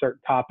requests for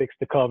certain topics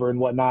to cover and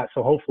whatnot.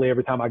 So hopefully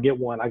every time I get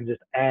one, I can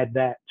just add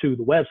that to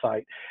the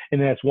website.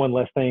 And that's one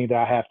less thing that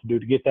I have to do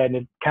to get that. And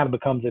it kind of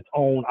becomes its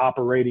own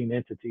operating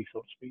entity,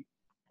 so to speak.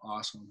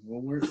 Awesome.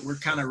 Well, we're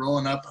kind of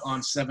rolling up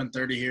on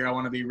 7:30 here. I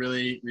want to be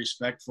really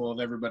respectful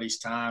of everybody's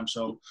time.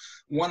 So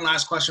one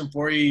last question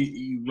for you.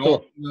 You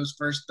rolled those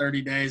first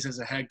 30 days as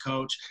a head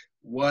coach.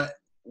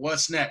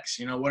 What's next?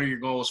 What are your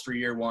goals for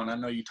year one? I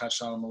know you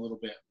touched on them a little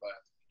bit, but.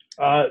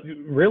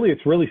 Really,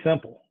 it's really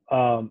simple.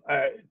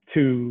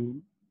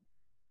 To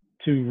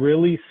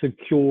really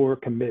secure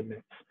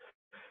commitments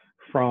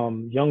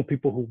from young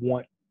people who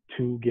want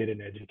to get an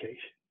education.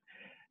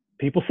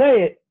 People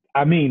say it,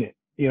 I mean it.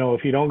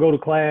 If you don't go to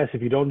class,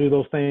 if you don't do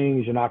those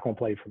things, you're not going to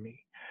play for me.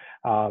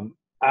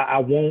 I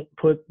won't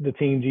put the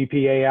team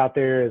GPA out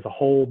there as a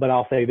whole, but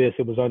I'll say this,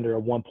 it was under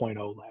a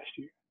 1.0 last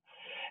year.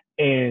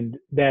 And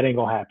that ain't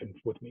going to happen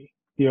with me.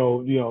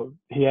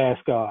 He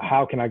asked,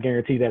 how can I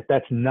guarantee that?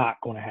 That's not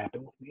going to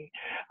happen with me.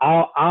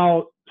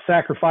 I'll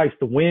sacrifice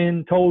the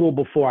win total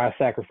before I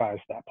sacrifice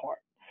that part.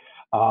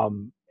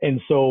 And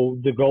so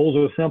the goals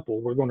are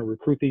simple. We're going to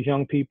recruit these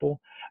young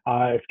people.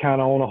 It's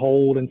kind of on a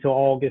hold until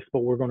August,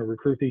 but we're going to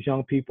recruit these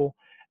young people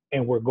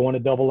and we're going to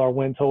double our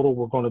win total.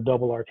 We're going to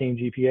double our team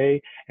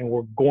GPA and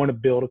we're going to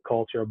build a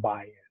culture of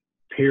buy-in,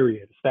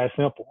 period. It's that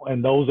simple.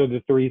 And those are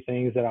the three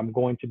things that I'm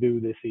going to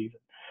do this season.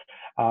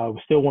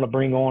 We still want to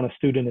bring on a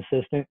student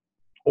assistant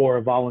or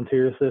a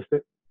volunteer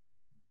assistant,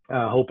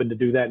 hoping to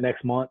do that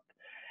next month.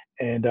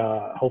 And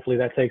hopefully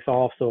that takes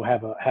off. So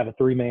have a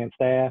 3-man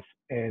staff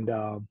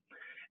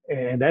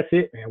and that's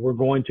it, man. We're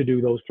going to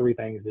do those three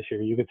things this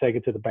year. You can take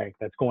it to the bank.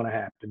 That's going to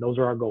happen. Those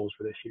are our goals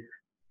for this year.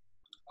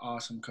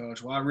 Awesome,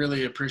 Coach. Well, I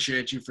really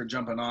appreciate you for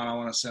jumping on. I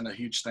want to send a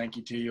huge thank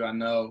you to you. I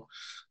know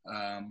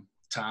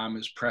time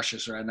is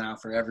precious right now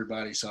for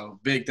everybody. So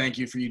big thank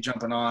you for you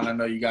jumping on. I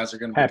know you guys are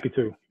going to be happy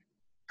to.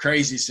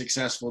 Crazy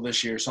successful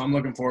this year. So I'm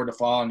looking forward to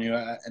following you.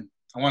 And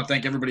I want to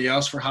thank everybody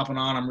else for hopping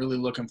on. I'm really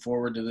looking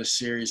forward to this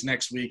series.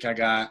 Next week, I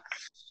got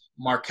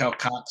Markel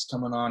Cox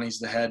coming on. He's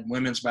the head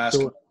women's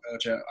basketball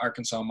coach at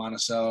Arkansas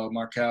Monticello.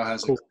 Markel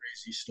has a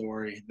crazy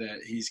story that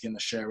he's going to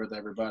share with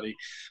everybody.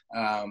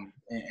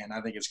 And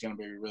I think it's going to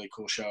be a really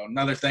cool show.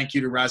 Another thank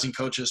you to Rising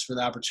Coaches for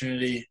the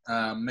opportunity.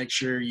 Make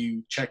sure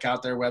you check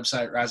out their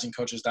website,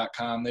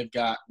 risingcoaches.com. They've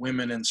got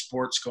women in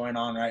sports going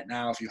on right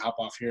now. If you hop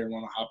off here and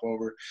want to hop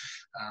over,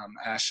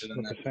 Ashton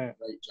and them do a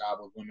great job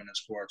with women in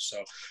sports.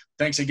 So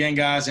thanks again,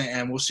 guys,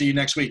 and we'll see you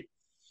next week.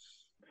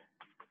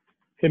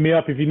 Hit me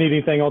up if you need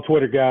anything on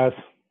Twitter, guys.